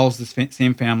 follows this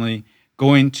same family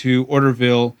going to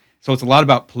Orderville. So it's a lot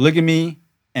about polygamy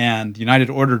and United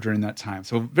Order during that time.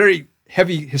 So very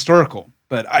heavy historical.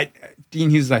 But Dean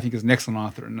Hughes, I think, is an excellent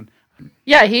author. And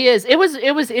yeah, he is. It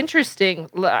was interesting.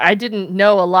 I didn't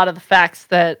know a lot of the facts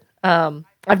that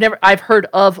I've heard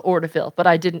of Orderville, but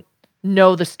I didn't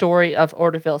know the story of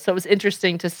Orderville. So it was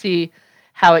interesting to see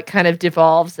how it kind of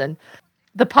devolves, and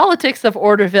the politics of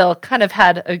Orderville kind of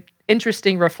had an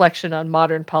interesting reflection on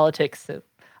modern politics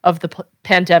of the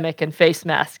pandemic and face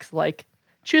masks, like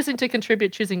choosing to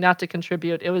contribute, choosing not to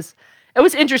contribute. It was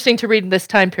interesting to read in this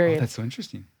time period. Oh, that's so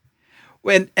interesting.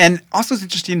 And also it's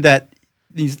interesting that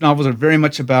these novels are very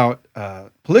much about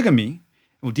polygamy.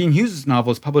 Well, Dean Hughes'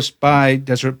 novel is published by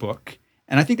Deseret Book.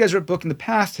 And I think Deseret Book in the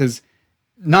past has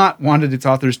not wanted its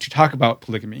authors to talk about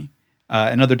polygamy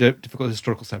and other difficult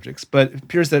historical subjects. But it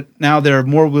appears that now they're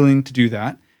more willing to do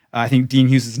that. I think Dean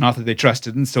Hughes is an author they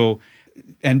trusted.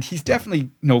 And he's definitely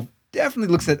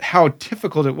looks at how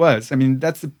difficult it was. I mean,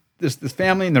 that's this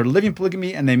family and they're living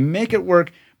polygamy and they make it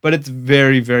work, but it's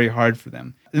very, very hard for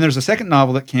them. Then there's a second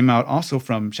novel that came out also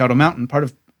from Shadow Mountain, part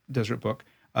of Deseret Book,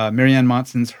 Marianne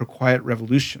Monson's Her Quiet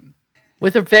Revolution.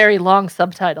 With a very long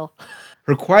subtitle.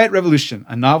 Her Quiet Revolution,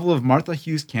 a novel of Martha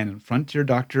Hughes Cannon, frontier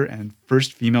doctor and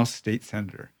first female state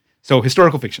senator. So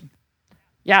historical fiction.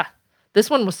 Yeah, this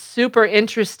one was super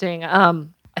interesting.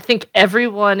 I think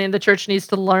everyone in the church needs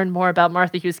to learn more about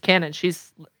Martha Hughes Cannon.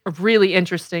 She's really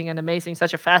interesting and amazing,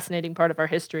 such a fascinating part of our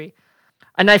history.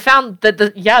 And I found that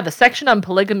the section on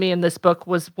polygamy in this book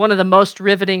was one of the most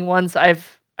riveting ones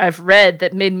I've read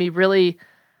that made me really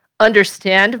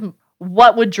understand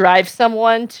what would drive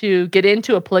someone to get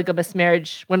into a polygamous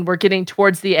marriage when we're getting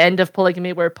towards the end of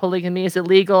polygamy, where polygamy is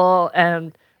illegal.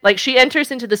 And like she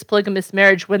enters into this polygamous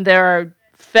marriage when there are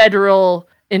federal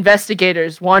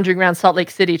investigators wandering around Salt Lake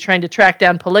City trying to track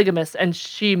down polygamists, and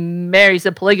she marries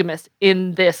a polygamist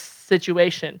in this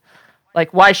situation.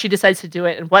 Like why she decides to do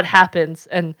it and what happens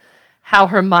and how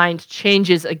her mind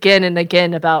changes again and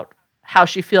again about how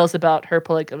she feels about her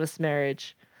polygamous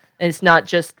marriage. And it's not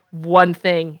just one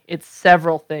thing, it's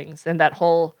several things. And that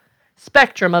whole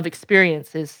spectrum of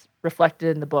experience is reflected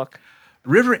in the book.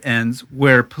 River ends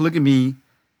where polygamy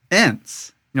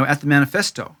ends, at the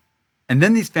manifesto. And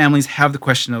then these families have the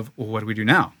question of, well, what do we do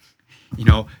now?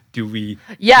 Do we...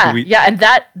 Yeah, and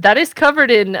that is covered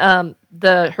in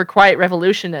Her Quiet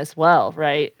Revolution as well,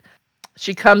 right?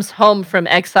 She comes home from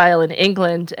exile in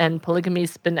England, and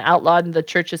polygamy's been outlawed, and the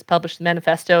church has published the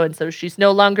manifesto, and so she's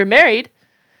no longer married.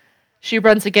 She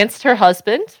runs against her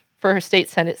husband for her state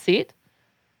Senate seat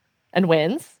and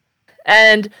wins.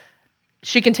 And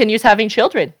she continues having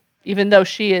children, even though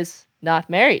she is not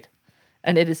married.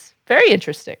 And it is very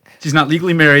interesting. She's not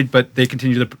legally married, but they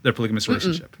continue their polygamous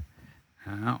relationship.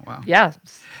 Oh, wow. Yeah.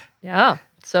 Yeah.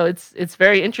 So it's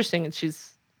very interesting. And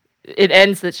it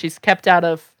ends that she's kept out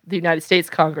of the United States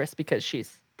Congress because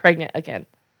she's pregnant again.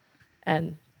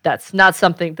 And that's not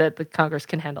something that the Congress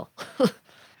can handle.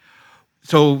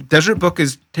 So Desert Book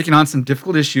is taking on some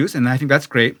difficult issues, and I think that's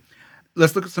great.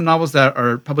 Let's look at some novels that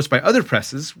are published by other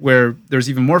presses where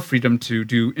there's even more freedom to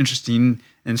do interesting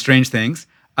and strange things.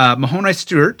 Mahonri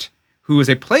Stewart, who is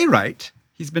a playwright,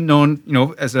 he's been known,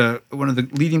 as one of the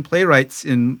leading playwrights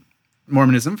in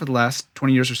Mormonism for the last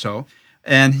 20 years or so.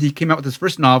 And he came out with his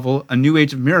first novel, A New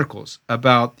Age of Miracles,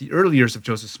 about the early years of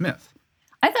Joseph Smith.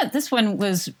 I thought this one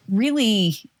was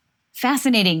really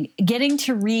fascinating, getting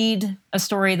to read a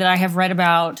story that I have read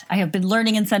about, I have been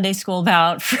learning in Sunday school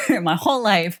about for my whole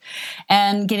life,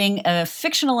 and getting a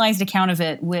fictionalized account of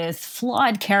it with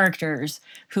flawed characters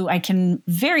who I can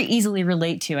very easily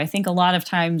relate to. I think a lot of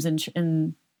times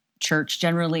in church,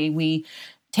 generally, we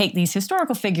take these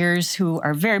historical figures who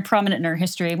are very prominent in our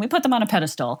history and we put them on a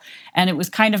pedestal. And it was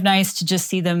kind of nice to just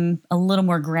see them a little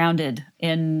more grounded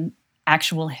in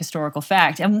actual historical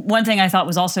fact. And one thing I thought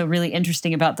was also really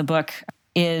interesting about the book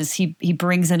is he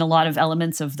brings in a lot of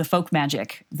elements of the folk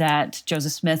magic that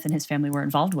Joseph Smith and his family were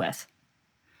involved with.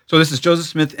 So this is Joseph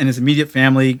Smith and his immediate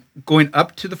family going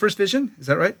up to the first vision. Is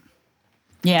that right?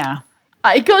 Yeah.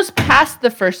 It goes past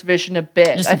the first vision a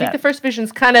bit. I think the first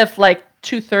vision's kind of like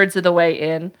 2/3 of the way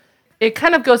in. It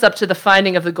kind of goes up to the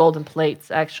finding of the golden plates,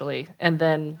 actually,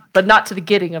 but not to the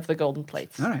getting of the golden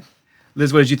plates. All right.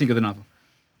 Liz, what did you think of the novel?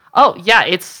 Oh, yeah,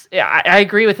 I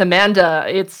agree with Amanda.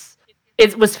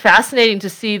 It was fascinating to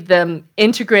see them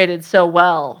integrated so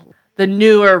well. The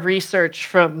newer research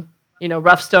from,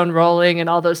 rough stone rolling and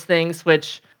all those things,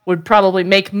 which would probably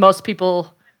make most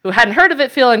people who hadn't heard of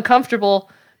it feel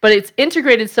uncomfortable, but it's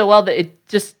integrated so well that it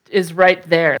just is right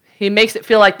there. He makes it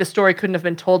feel like the story couldn't have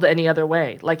been told any other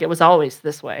way, like it was always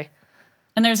this way.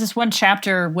 And there's this one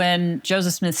chapter when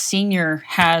Joseph Smith Sr.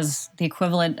 has the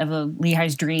equivalent of a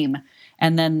Lehi's dream.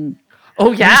 And then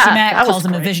Lucy Mack calls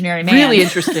him a visionary man. Really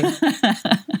interesting.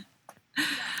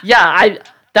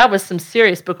 That was some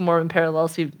serious Book of Mormon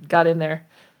parallels he got in there.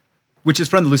 Which is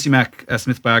from the Lucy Mack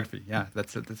Smith biography. Yeah,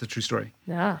 that's a true story.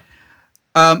 Yeah.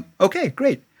 Okay,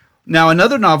 great. Now,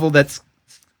 another novel that's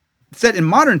set in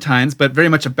modern times, but very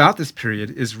much about this period,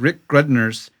 is Rick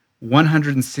Grudner's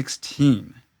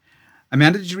 116.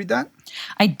 Amanda, did you read that?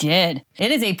 I did.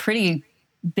 It is a pretty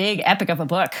big epic of a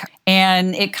book.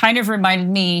 And it kind of reminded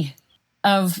me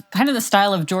of kind of the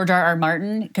style of George R.R.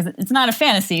 Martin, because it's not a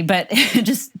fantasy, but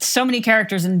just so many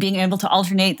characters and being able to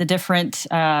alternate the different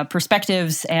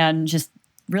perspectives and just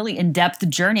really in-depth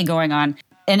journey going on.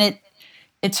 And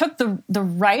it took the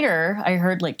writer, I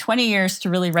heard, like 20 years to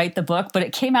really write the book, but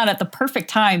it came out at the perfect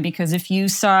time because if you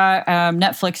saw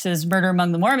Netflix's Murder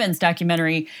Among the Mormons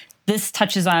documentary, this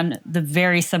touches on the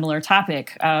very similar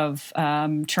topic of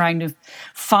trying to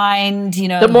find,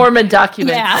 the Mormon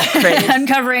document. Yeah,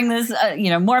 uncovering this,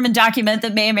 Mormon document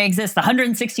that may exist. The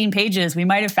 116 pages, we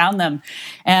might have found them.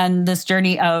 And this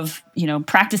journey of,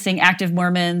 practicing active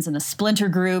Mormons and a splinter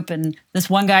group and this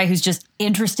one guy who's just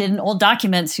interested in old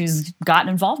documents who's gotten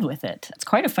involved with it. It's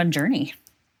quite a fun journey.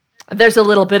 There's a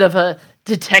little bit of a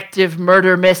detective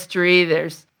murder mystery.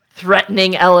 There's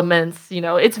threatening elements.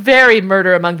 It's very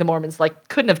Murder Among the Mormons, like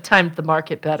couldn't have timed the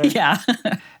market better. Yeah.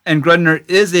 And Grudner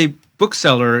is a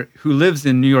bookseller who lives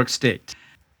in New York State.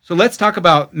 So let's talk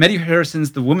about Meddy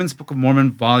Harrison's The Woman's Book of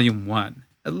Mormon, Volume 1.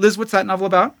 Liz, what's that novel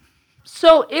about?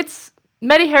 So it's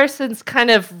Meddy Harrison's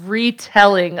kind of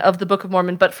retelling of the Book of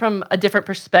Mormon, but from a different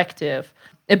perspective.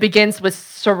 It begins with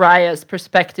Sariah's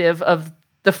perspective of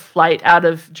the flight out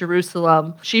of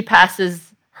Jerusalem. She passes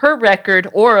her record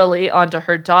orally onto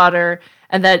her daughter,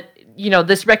 and that,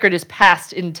 this record is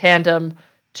passed in tandem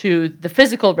to the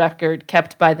physical record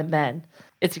kept by the men.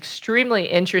 It's extremely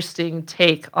interesting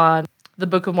take on the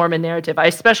Book of Mormon narrative. I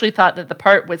especially thought that the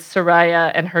part with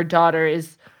Sariah and her daughter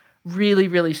is really,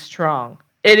 really strong.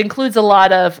 It includes a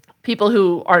lot of people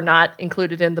who are not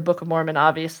included in the Book of Mormon,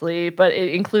 obviously, but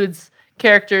it includes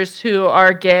characters who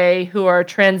are gay, who are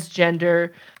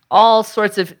transgender, all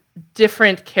sorts of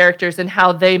different characters and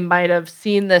how they might have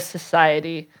seen this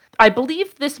society. I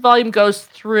believe this volume goes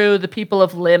through the people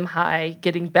of Limhi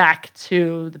getting back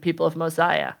to the people of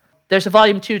Mosiah. There's a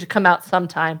volume 2 to come out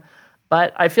sometime,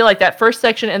 But I feel like that first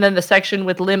section and then the section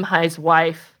with Limhi's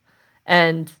wife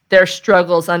and their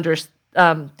struggles under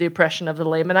the oppression of the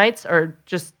Lamanites are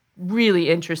just really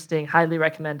interesting, highly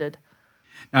recommended.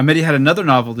 Now, Mehdi had another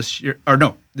novel this year, or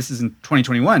no, this is in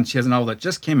 2021. She has a novel that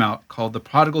just came out called The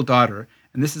Prodigal Daughter,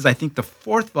 and this is, I think, the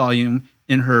 4th volume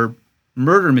in her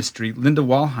murder mystery, Linda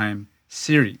Walheim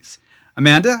series.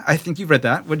 Amanda, I think you've read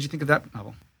that. What did you think of that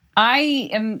novel? I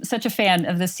am such a fan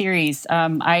of this series.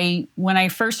 When I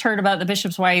first heard about The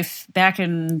Bishop's Wife back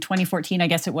in 2014, I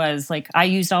guess it was, like, I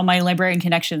used all my librarian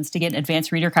connections to get an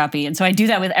advanced reader copy. And so I do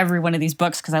that with every one of these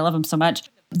books because I love them so much.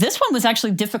 This one was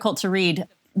actually difficult to read.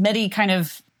 Mehdi kind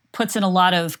of puts in a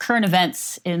lot of current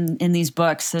events in these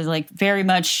books, so like very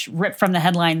much ripped from the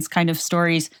headlines kind of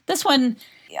stories. This one,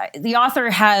 the author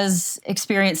has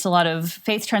experienced a lot of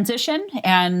faith transition,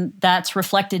 and that's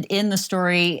reflected in the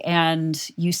story.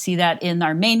 And you see that in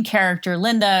our main character,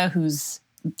 Linda, who's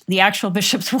the actual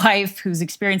bishop's wife, who's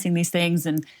experiencing these things.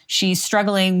 And she's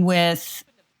struggling with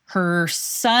her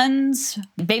son's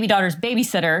baby daughter's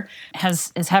babysitter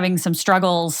is having some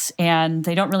struggles, and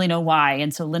they don't really know why.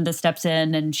 And so Linda steps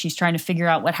in, and she's trying to figure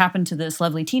out what happened to this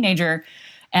lovely teenager,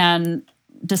 and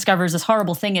discovers this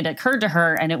horrible thing had occurred to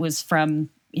her, and it was from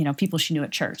people she knew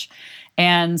at church.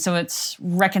 And so it's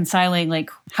reconciling like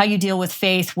how you deal with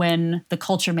faith when the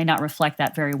culture may not reflect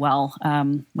that very well,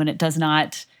 when it does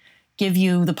not give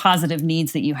you the positive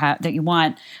needs that you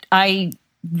want. I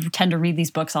tend to read these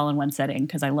books all in one setting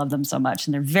because I love them so much,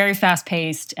 and they're very fast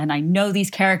paced, and I know these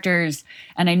characters,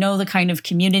 and I know the kind of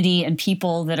community and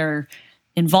people that are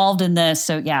involved in this.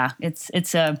 So yeah,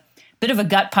 it's a bit of a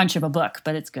gut punch of a book,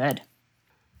 but it's good.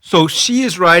 So she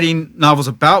is writing novels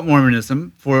about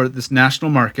Mormonism for this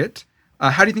national market.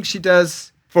 How do you think she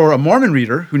does for a Mormon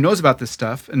reader who knows about this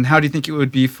stuff, and how do you think it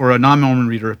would be for a non-Mormon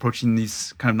reader approaching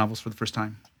these kind of novels for the first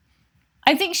time?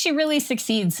 I think she really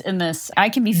succeeds in this. I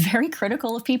can be very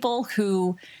critical of people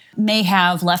who may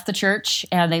have left the church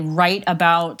and they write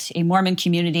about a Mormon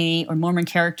community or Mormon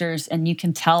characters, and you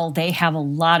can tell they have a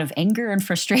lot of anger and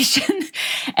frustration.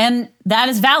 And that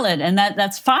is valid, and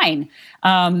that's fine.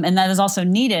 And that is also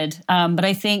needed. But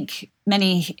I think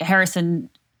Mehdi Harrison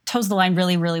toes the line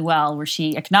really, really well, where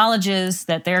she acknowledges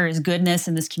that there is goodness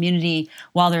in this community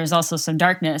while there is also some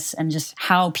darkness, and just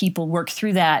how people work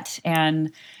through that.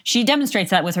 And she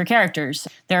demonstrates that with her characters.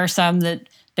 There are some that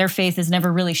their faith is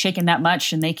never really shaken that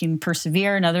much and they can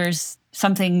persevere, and others,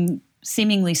 something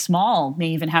seemingly small may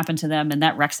even happen to them, and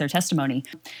that wrecks their testimony.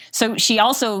 So she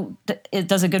also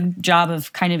does a good job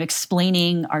of kind of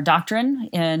explaining our doctrine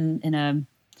in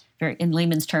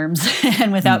layman's terms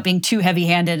and without being too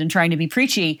heavy-handed and trying to be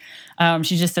preachy.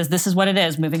 She just says, this is what it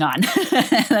is, moving on.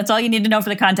 That's all you need to know for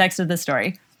the context of this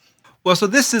story. Well, so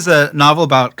this is a novel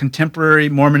about contemporary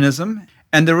Mormonism,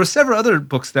 and there were several other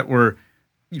books that were,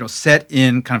 set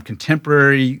in kind of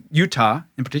contemporary Utah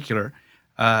in particular,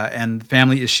 and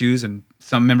family issues, and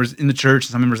some members in the church,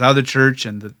 some members out of the church,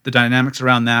 and the dynamics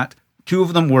around that. Two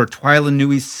of them were Twyla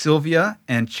Nui's Sylvia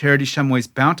and Charity Shumway's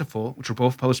Bountiful, which were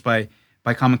both published by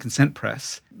Common Consent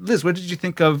Press. Liz, what did you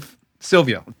think of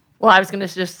Sylvia? Well, I was going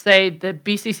to just say the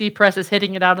BCC Press is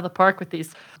hitting it out of the park with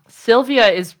these.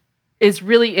 Sylvia is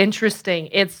really interesting.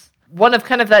 It's one of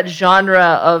kind of that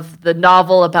genre of the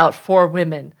novel about 4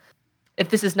 women. If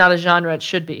this is not a genre, it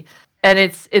should be. And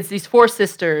it's these 4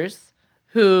 sisters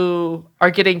who are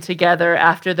getting together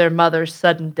after their mother's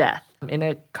sudden death in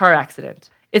a car accident.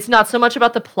 It's not so much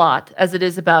about the plot as it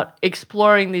is about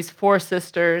exploring these 4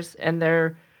 sisters and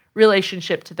their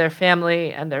relationship to their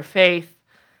family and their faith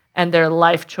and their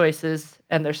life choices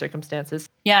and their circumstances.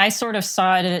 Yeah, I sort of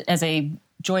saw it as a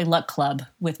Joy Luck Club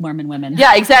with Mormon women.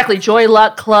 Yeah, exactly. Joy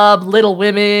Luck Club, Little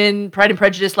Women, Pride and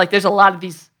Prejudice. Like, there's a lot of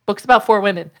these books about 4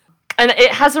 women. And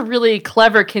it has a really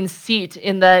clever conceit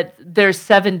in that there's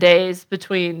 7 days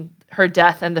between her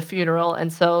death and the funeral.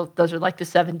 And so those are like the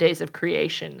 7 days of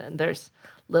creation. And there's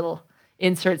little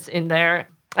inserts in there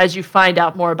as you find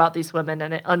out more about these women,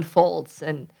 and it unfolds,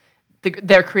 and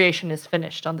their creation is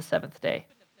finished on the 7th day.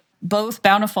 Both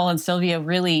Bountiful and Sylvia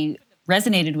really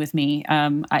resonated with me.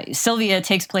 Sylvia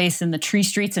takes place in the Tree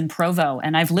Streets in Provo,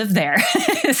 and I've lived there.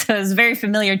 So it's very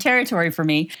familiar territory for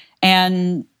me.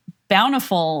 And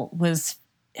Bountiful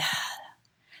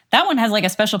that one has like a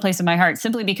special place in my heart,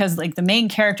 simply because like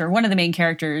one of the main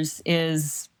characters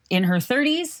is in her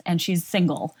 30s, and she's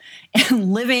single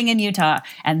and living in Utah.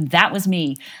 And that was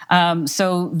me.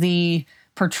 So the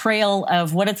portrayal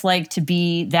of what it's like to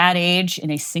be that age in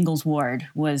a singles ward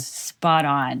was spot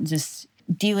on. Just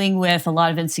dealing with a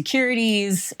lot of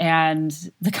insecurities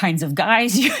and the kinds of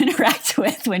guys you interact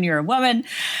with when you're a woman,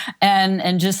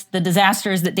 and just the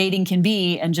disasters that dating can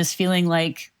be, and just feeling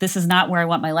like this is not where I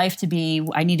want my life to be.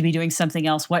 I need to be doing something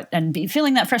else.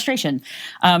 Feeling that frustration.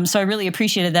 So I really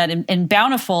appreciated that. In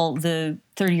Bountiful, the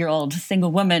 30-year-old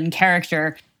single woman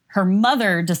character, her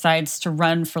mother decides to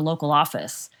run for local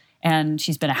office. And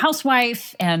she's been a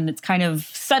housewife, and it's kind of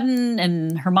sudden,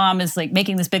 and her mom is like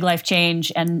making this big life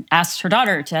change and asks her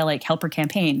daughter to like help her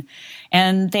campaign.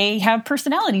 And they have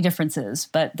personality differences,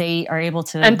 but they are able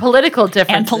to... And political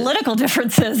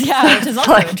differences. Yeah, which is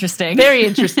also interesting. Very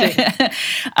interesting.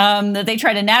 That they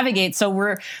try to navigate. So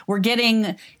we're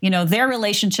getting, their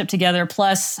relationship together,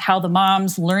 plus how the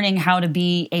mom's learning how to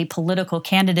be a political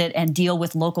candidate and deal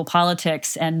with local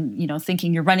politics, and,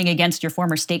 thinking you're running against your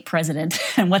former state president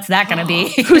and what's that going to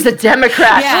be? Who's a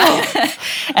Democrat? Yeah.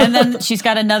 And then she's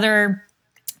got another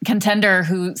contender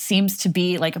who seems to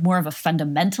be like more of a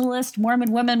fundamentalist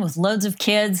Mormon woman with loads of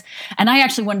kids. And I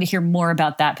actually wanted to hear more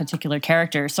about that particular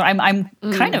character. So I'm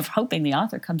kind of hoping the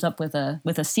author comes up with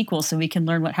a sequel so we can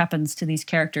learn what happens to these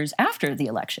characters after the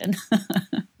election.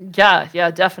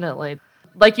 Yeah, definitely.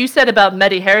 Like you said about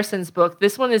Meddy Harrison's book,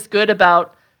 this one is good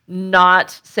about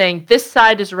not saying this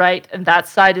side is right and that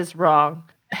side is wrong.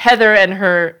 Heather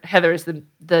is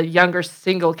the younger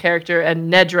single character,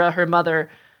 and Nedra, her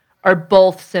mother, are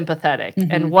both sympathetic.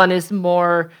 Mm-hmm. And one is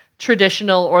more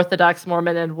traditional Orthodox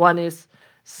Mormon, and one is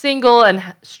single and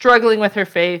struggling with her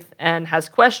faith and has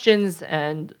questions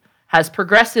and has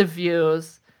progressive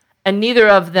views. And neither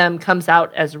of them comes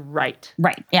out as right.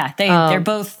 Right. Yeah. They're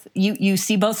both, you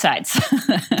see both sides.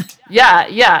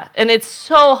 Yeah. And it's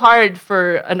so hard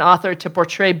for an author to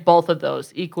portray both of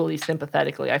those equally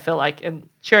sympathetically, I feel like. And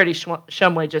Charity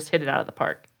Shumway just hit it out of the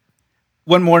park.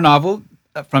 One more novel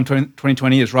from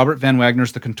 2020 is Robert Van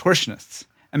Wagner's The Contortionists.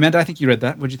 Amanda, I think you read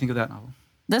that. What did you think of that novel?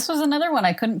 This was another one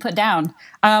I couldn't put down.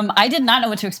 I did not know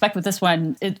what to expect with this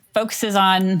one. It focuses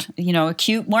on, a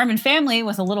cute Mormon family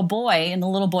with a little boy, and the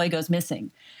little boy goes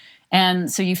missing. And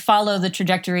so you follow the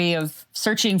trajectory of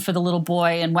searching for the little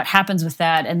boy and what happens with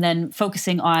that, and then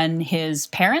focusing on his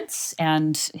parents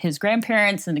and his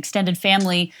grandparents and extended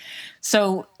family.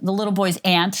 So the little boy's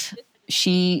aunt,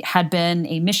 she had been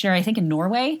a missionary, I think, in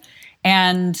Norway,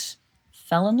 and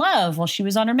fell in love while she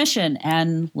was on her mission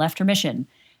and left her mission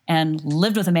and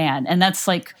lived with a man. And that's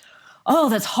like, oh,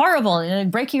 that's horrible,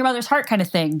 breaking your mother's heart kind of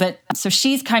thing. But so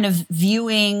she's kind of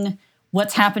viewing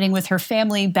what's happening with her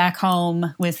family back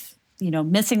home with,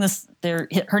 missing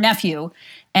her nephew.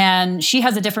 And she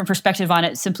has a different perspective on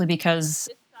it simply because,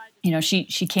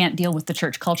 she can't deal with the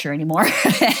church culture anymore,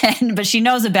 but she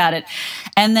knows about it.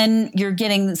 And then you're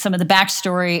getting some of the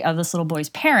backstory of this little boy's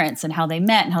parents and how they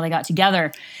met and how they got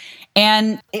together.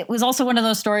 And it was also one of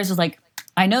those stories was like,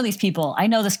 I know these people, I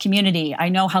know this community, I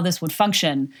know how this would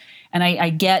function. And I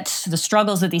get the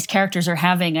struggles that these characters are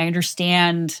having. I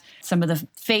understand some of the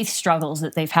faith struggles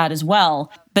that they've had as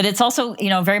well. But it's also,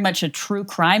 very much a true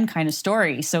crime kind of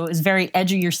story. So it was very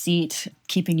edge of your seat,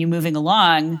 keeping you moving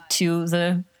along to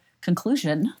the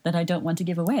conclusion that I don't want to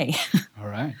give away. All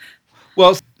right.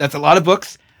 Well, that's a lot of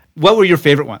books. What were your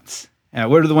favorite ones?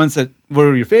 What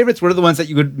are your favorites? What are the ones that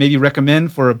you would maybe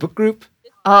recommend for a book group?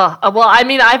 Well, I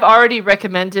mean, I've already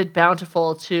recommended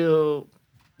Bountiful to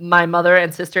my mother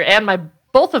and sister and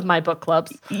both of my book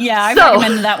clubs. Yeah, I've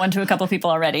recommended that one to a couple of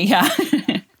people already. Yeah.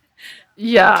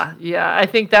 Yeah. I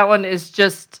think that one is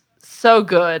just so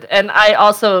good. And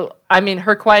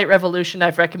Her Quiet Revolution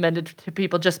I've recommended to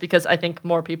people just because I think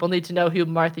more people need to know who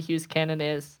Martha Hughes Cannon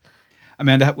is.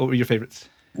 Amanda, what were your favorites?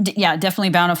 Yeah, definitely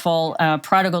Bountiful.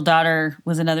 Prodigal Daughter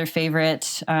was another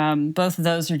favorite. Both of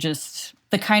those are just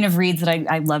the kind of reads that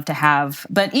I love to have.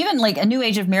 But even like A New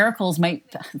Age of Miracles,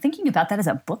 thinking about that as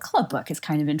a book club book is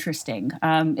kind of interesting.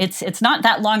 It's not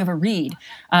that long of a read,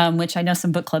 which I know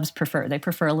some book clubs prefer. They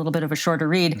prefer a little bit of a shorter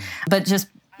read. But just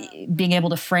being able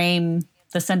to frame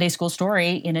the Sunday school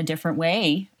story in a different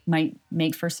way might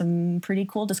make for some pretty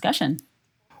cool discussion.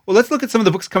 Well, let's look at some of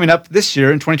the books coming up this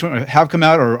year in 2020, have come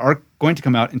out or are going to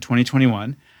come out in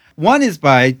 2021. One is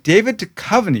by David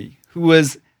Duchovny, who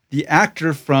was the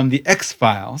actor from The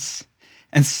X-Files.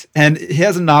 And he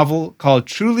has a novel called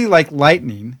Truly Like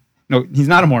Lightning. No, he's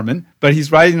not a Mormon, but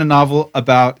he's writing a novel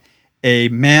about a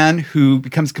man who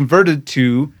becomes converted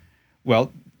to, the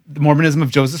Mormonism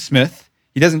of Joseph Smith.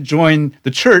 He doesn't join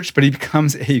the church, but he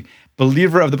becomes a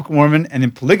believer of the Book of Mormon and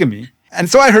in polygamy. And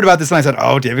so I heard about this and I said,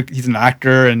 oh, David, he's an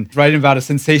actor and writing about a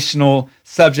sensational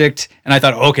subject. And I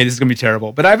thought, okay, this is going to be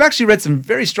terrible. But I've actually read some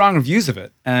very strong reviews of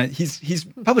it. He's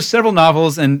published several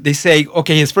novels and they say,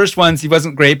 okay, his first ones, he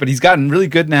wasn't great, but he's gotten really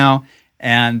good now.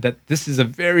 and that this is a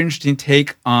very interesting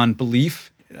take on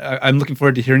belief. I'm looking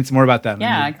forward to hearing some more about that.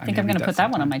 Yeah, I think I'm going to put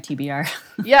that one on my TBR.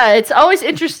 Yeah, it's always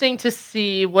interesting to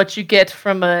see what you get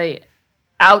from a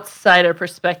outsider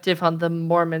perspective on the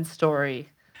Mormon story.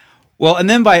 Well, and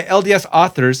then by LDS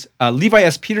authors, Levi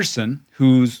S. Peterson,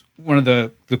 who's one of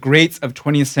the greats of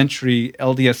 20th century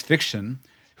LDS fiction,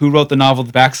 who wrote the novel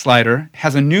The Backslider,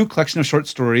 has a new collection of short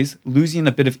stories, Losing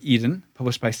a Bit of Eden,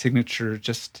 published by Signature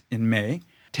just in May.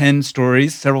 10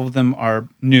 stories, several of them are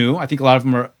new. I think a lot of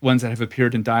them are ones that have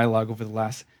appeared in dialogue over the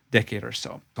last decade or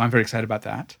so. So I'm very excited about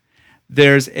that.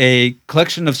 There's a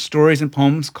collection of stories and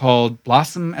poems called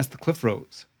Blossom as the Cliff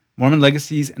Rose, Mormon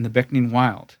Legacies and the Beckoning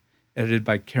Wild, edited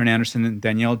by Karen Anderson and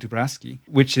Danielle Dubrasky,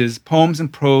 which is poems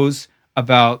and prose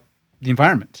about the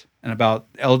environment and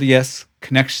about LDS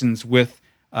connections with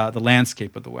the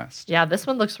landscape of the West. Yeah, this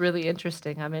one looks really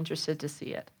interesting. I'm interested to see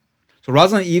it. So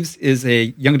Rosalind Eves is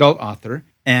a young adult author,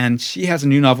 and she has a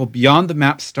new novel, Beyond the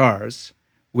Map Stars,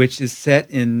 which is set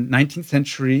in 19th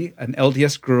century, an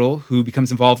LDS girl who becomes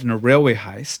involved in a railway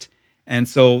heist. And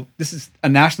so this is a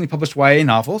nationally published YA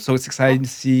novel, so it's exciting to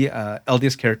see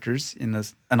LDS characters in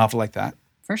a novel like that.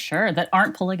 For sure, that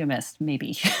aren't polygamist,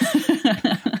 maybe.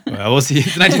 Well, we'll see.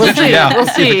 It's the 19th century, yeah. We'll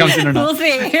see. If it comes in or not. We'll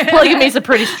see. Polygamy is a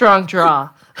pretty strong draw.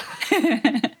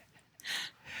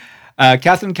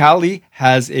 Catherine Cowley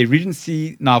has a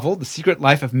Regency novel, The Secret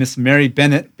Life of Miss Mary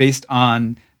Bennett, based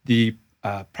on the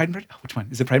Pride and Prejudice. Which one?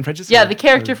 Is it Pride and Prejudice? Yeah, the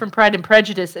character from Pride and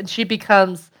Prejudice, and she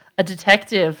becomes a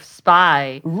detective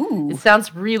spy. Ooh. It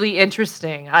sounds really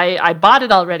interesting. I bought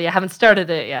it already. I haven't started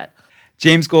it yet.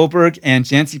 James Goldberg and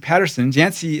Jancy Patterson.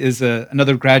 Jancy is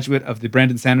another graduate of the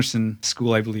Brandon Sanderson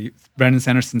School, I believe. Brandon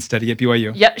Sanderson study at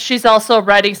BYU. Yeah, she's also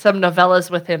writing some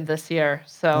novellas with him this year.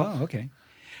 So. Oh, okay.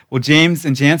 Well, James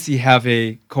and Jancy have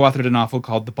co-authored a novel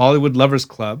called The Bollywood Lovers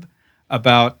Club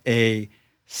about a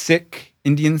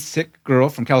Indian Sikh girl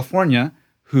from California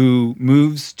who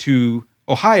moves to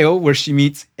Ohio, where she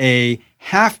meets a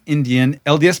half-Indian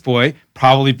LDS boy,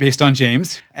 probably based on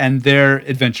James, and their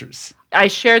adventures. I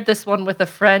shared this one with a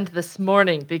friend this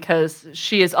morning because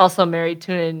she is also married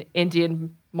to an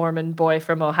Indian Mormon boy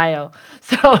from Ohio.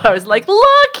 So I was like,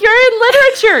 look, you're in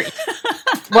literature.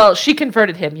 Well, she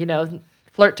converted him,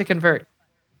 flirt to convert.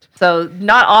 So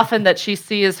not often that she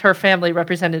sees her family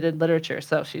represented in literature,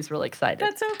 so she's really excited.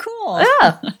 That's so cool.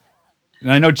 Yeah.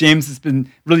 And I know James has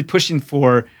been really pushing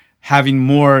for having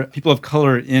more people of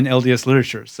color in LDS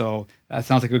literature, so that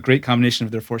sounds like a great combination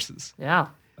of their forces. Yeah.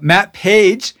 Matt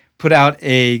Page put out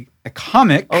a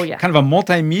comic, kind of a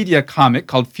multimedia comic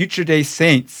called Future Day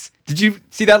Saints. Did you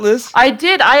see that, Liz? I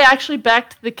did. I actually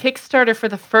backed the Kickstarter for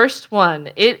the first one.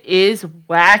 It is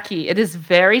wacky. It is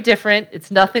very different. It's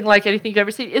nothing like anything you've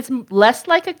ever seen. It's less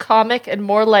like a comic and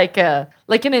more like an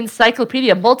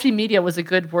encyclopedia. Multimedia was a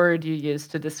good word you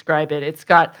used to describe it. It's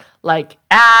got like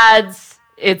ads,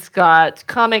 it's got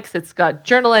comics, it's got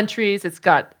journal entries, it's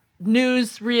got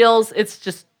news reels. It's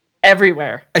just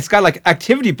everywhere. It's got like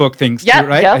activity book things too,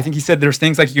 right? Yep. I think he said there's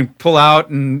things like you can pull out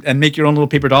and make your own little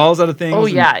paper dolls out of things. Oh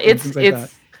yeah,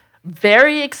 it's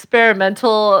very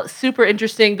experimental, super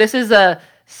interesting. This is a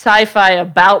sci-fi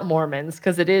about Mormons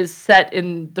because it is set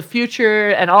in the future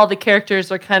and all the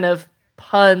characters are kind of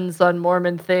puns on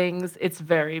Mormon things. It's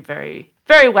very, very,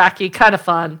 very wacky, kind of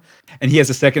fun. And he has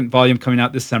a second volume coming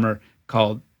out this summer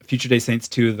called Future Day Saints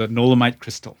 2, The Nolamite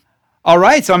Crystal. All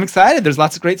right, so I'm excited. There's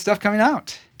lots of great stuff coming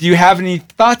out. Do you have any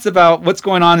thoughts about what's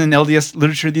going on in LDS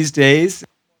literature these days?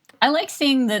 I like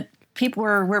seeing that people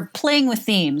we're playing with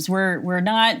themes. We're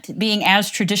not being as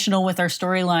traditional with our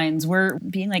storylines. We're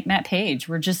being like Matt Page.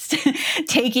 We're just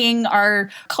taking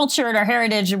our culture and our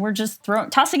heritage and we're just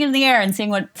tossing it in the air and seeing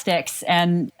what sticks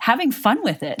and having fun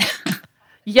with it.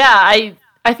 Yeah,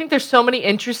 I think there's so many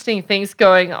interesting things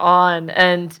going on,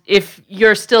 and if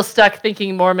you're still stuck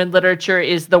thinking Mormon literature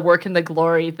is the work and the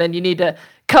glory, then you need to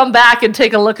come back and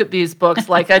take a look at these books.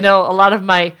 Like, I know a lot of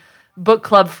my book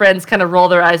club friends kind of roll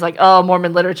their eyes like, oh,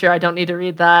 Mormon literature, I don't need to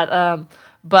read that.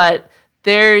 But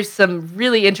there's some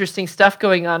really interesting stuff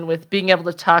going on with being able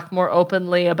to talk more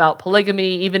openly about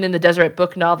polygamy, even in the Deseret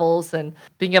Book novels, and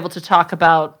being able to talk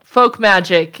about folk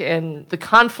magic and the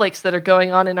conflicts that are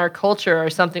going on in our culture are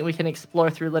something we can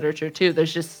explore through literature too.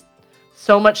 There's just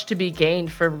so much to be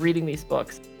gained from reading these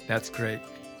books. That's great.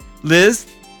 Liz,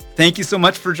 thank you so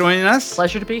much for joining us.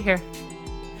 Pleasure to be here.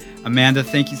 Amanda,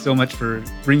 thank you so much for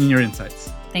bringing your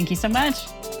insights. Thank you so much.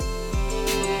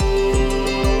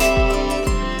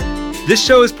 This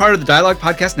show is part of the Dialogue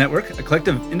Podcast Network, a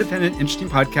collective of independent, interesting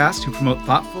podcasts who promote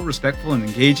thoughtful, respectful, and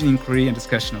engaging inquiry and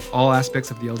discussion of all aspects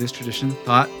of the LDS tradition,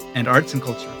 thought, and arts and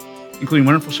culture, including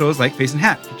wonderful shows like Face and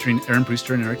Hat, featuring Aaron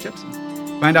Brewster and Eric Jepson.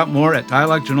 Find out more at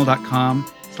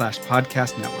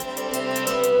dialoguejournal.com/podcast network.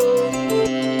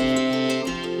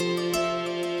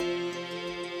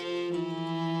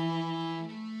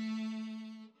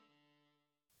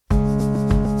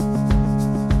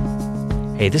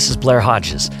 Hey, this is Blair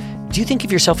Hodges. Do you think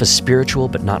of yourself as spiritual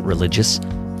but not religious?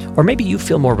 Or maybe you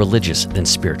feel more religious than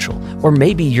spiritual. Or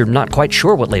maybe you're not quite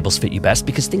sure what labels fit you best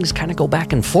because things kind of go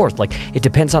back and forth, like it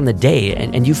depends on the day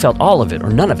and you felt all of it or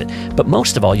none of it. But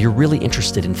most of all, you're really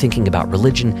interested in thinking about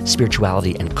religion,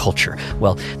 spirituality, and culture.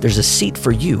 Well, there's a seat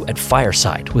for you at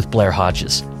Fireside with Blair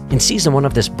Hodges. In season 1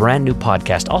 of this brand new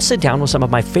podcast, I'll sit down with some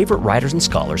of my favorite writers and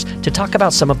scholars to talk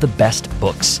about some of the best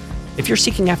books. If you're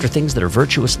seeking after things that are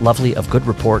virtuous, lovely, of good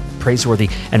report, praiseworthy,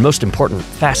 and most important,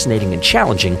 fascinating and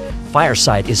challenging,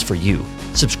 Fireside is for you.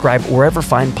 Subscribe wherever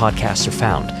fine podcasts are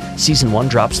found. Season 1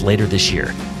 drops later this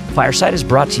year. Fireside is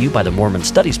brought to you by the Mormon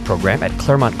Studies program at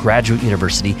Claremont Graduate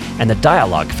University and the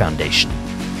Dialogue Foundation,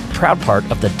 a proud part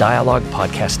of the Dialogue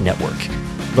Podcast Network.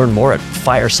 Learn more at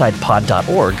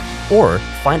firesidepod.org or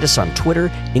find us on Twitter,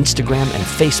 Instagram, and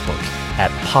Facebook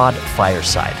at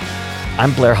PodFireside.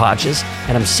 I'm Blair Hodges,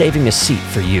 and I'm saving a seat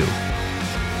for you.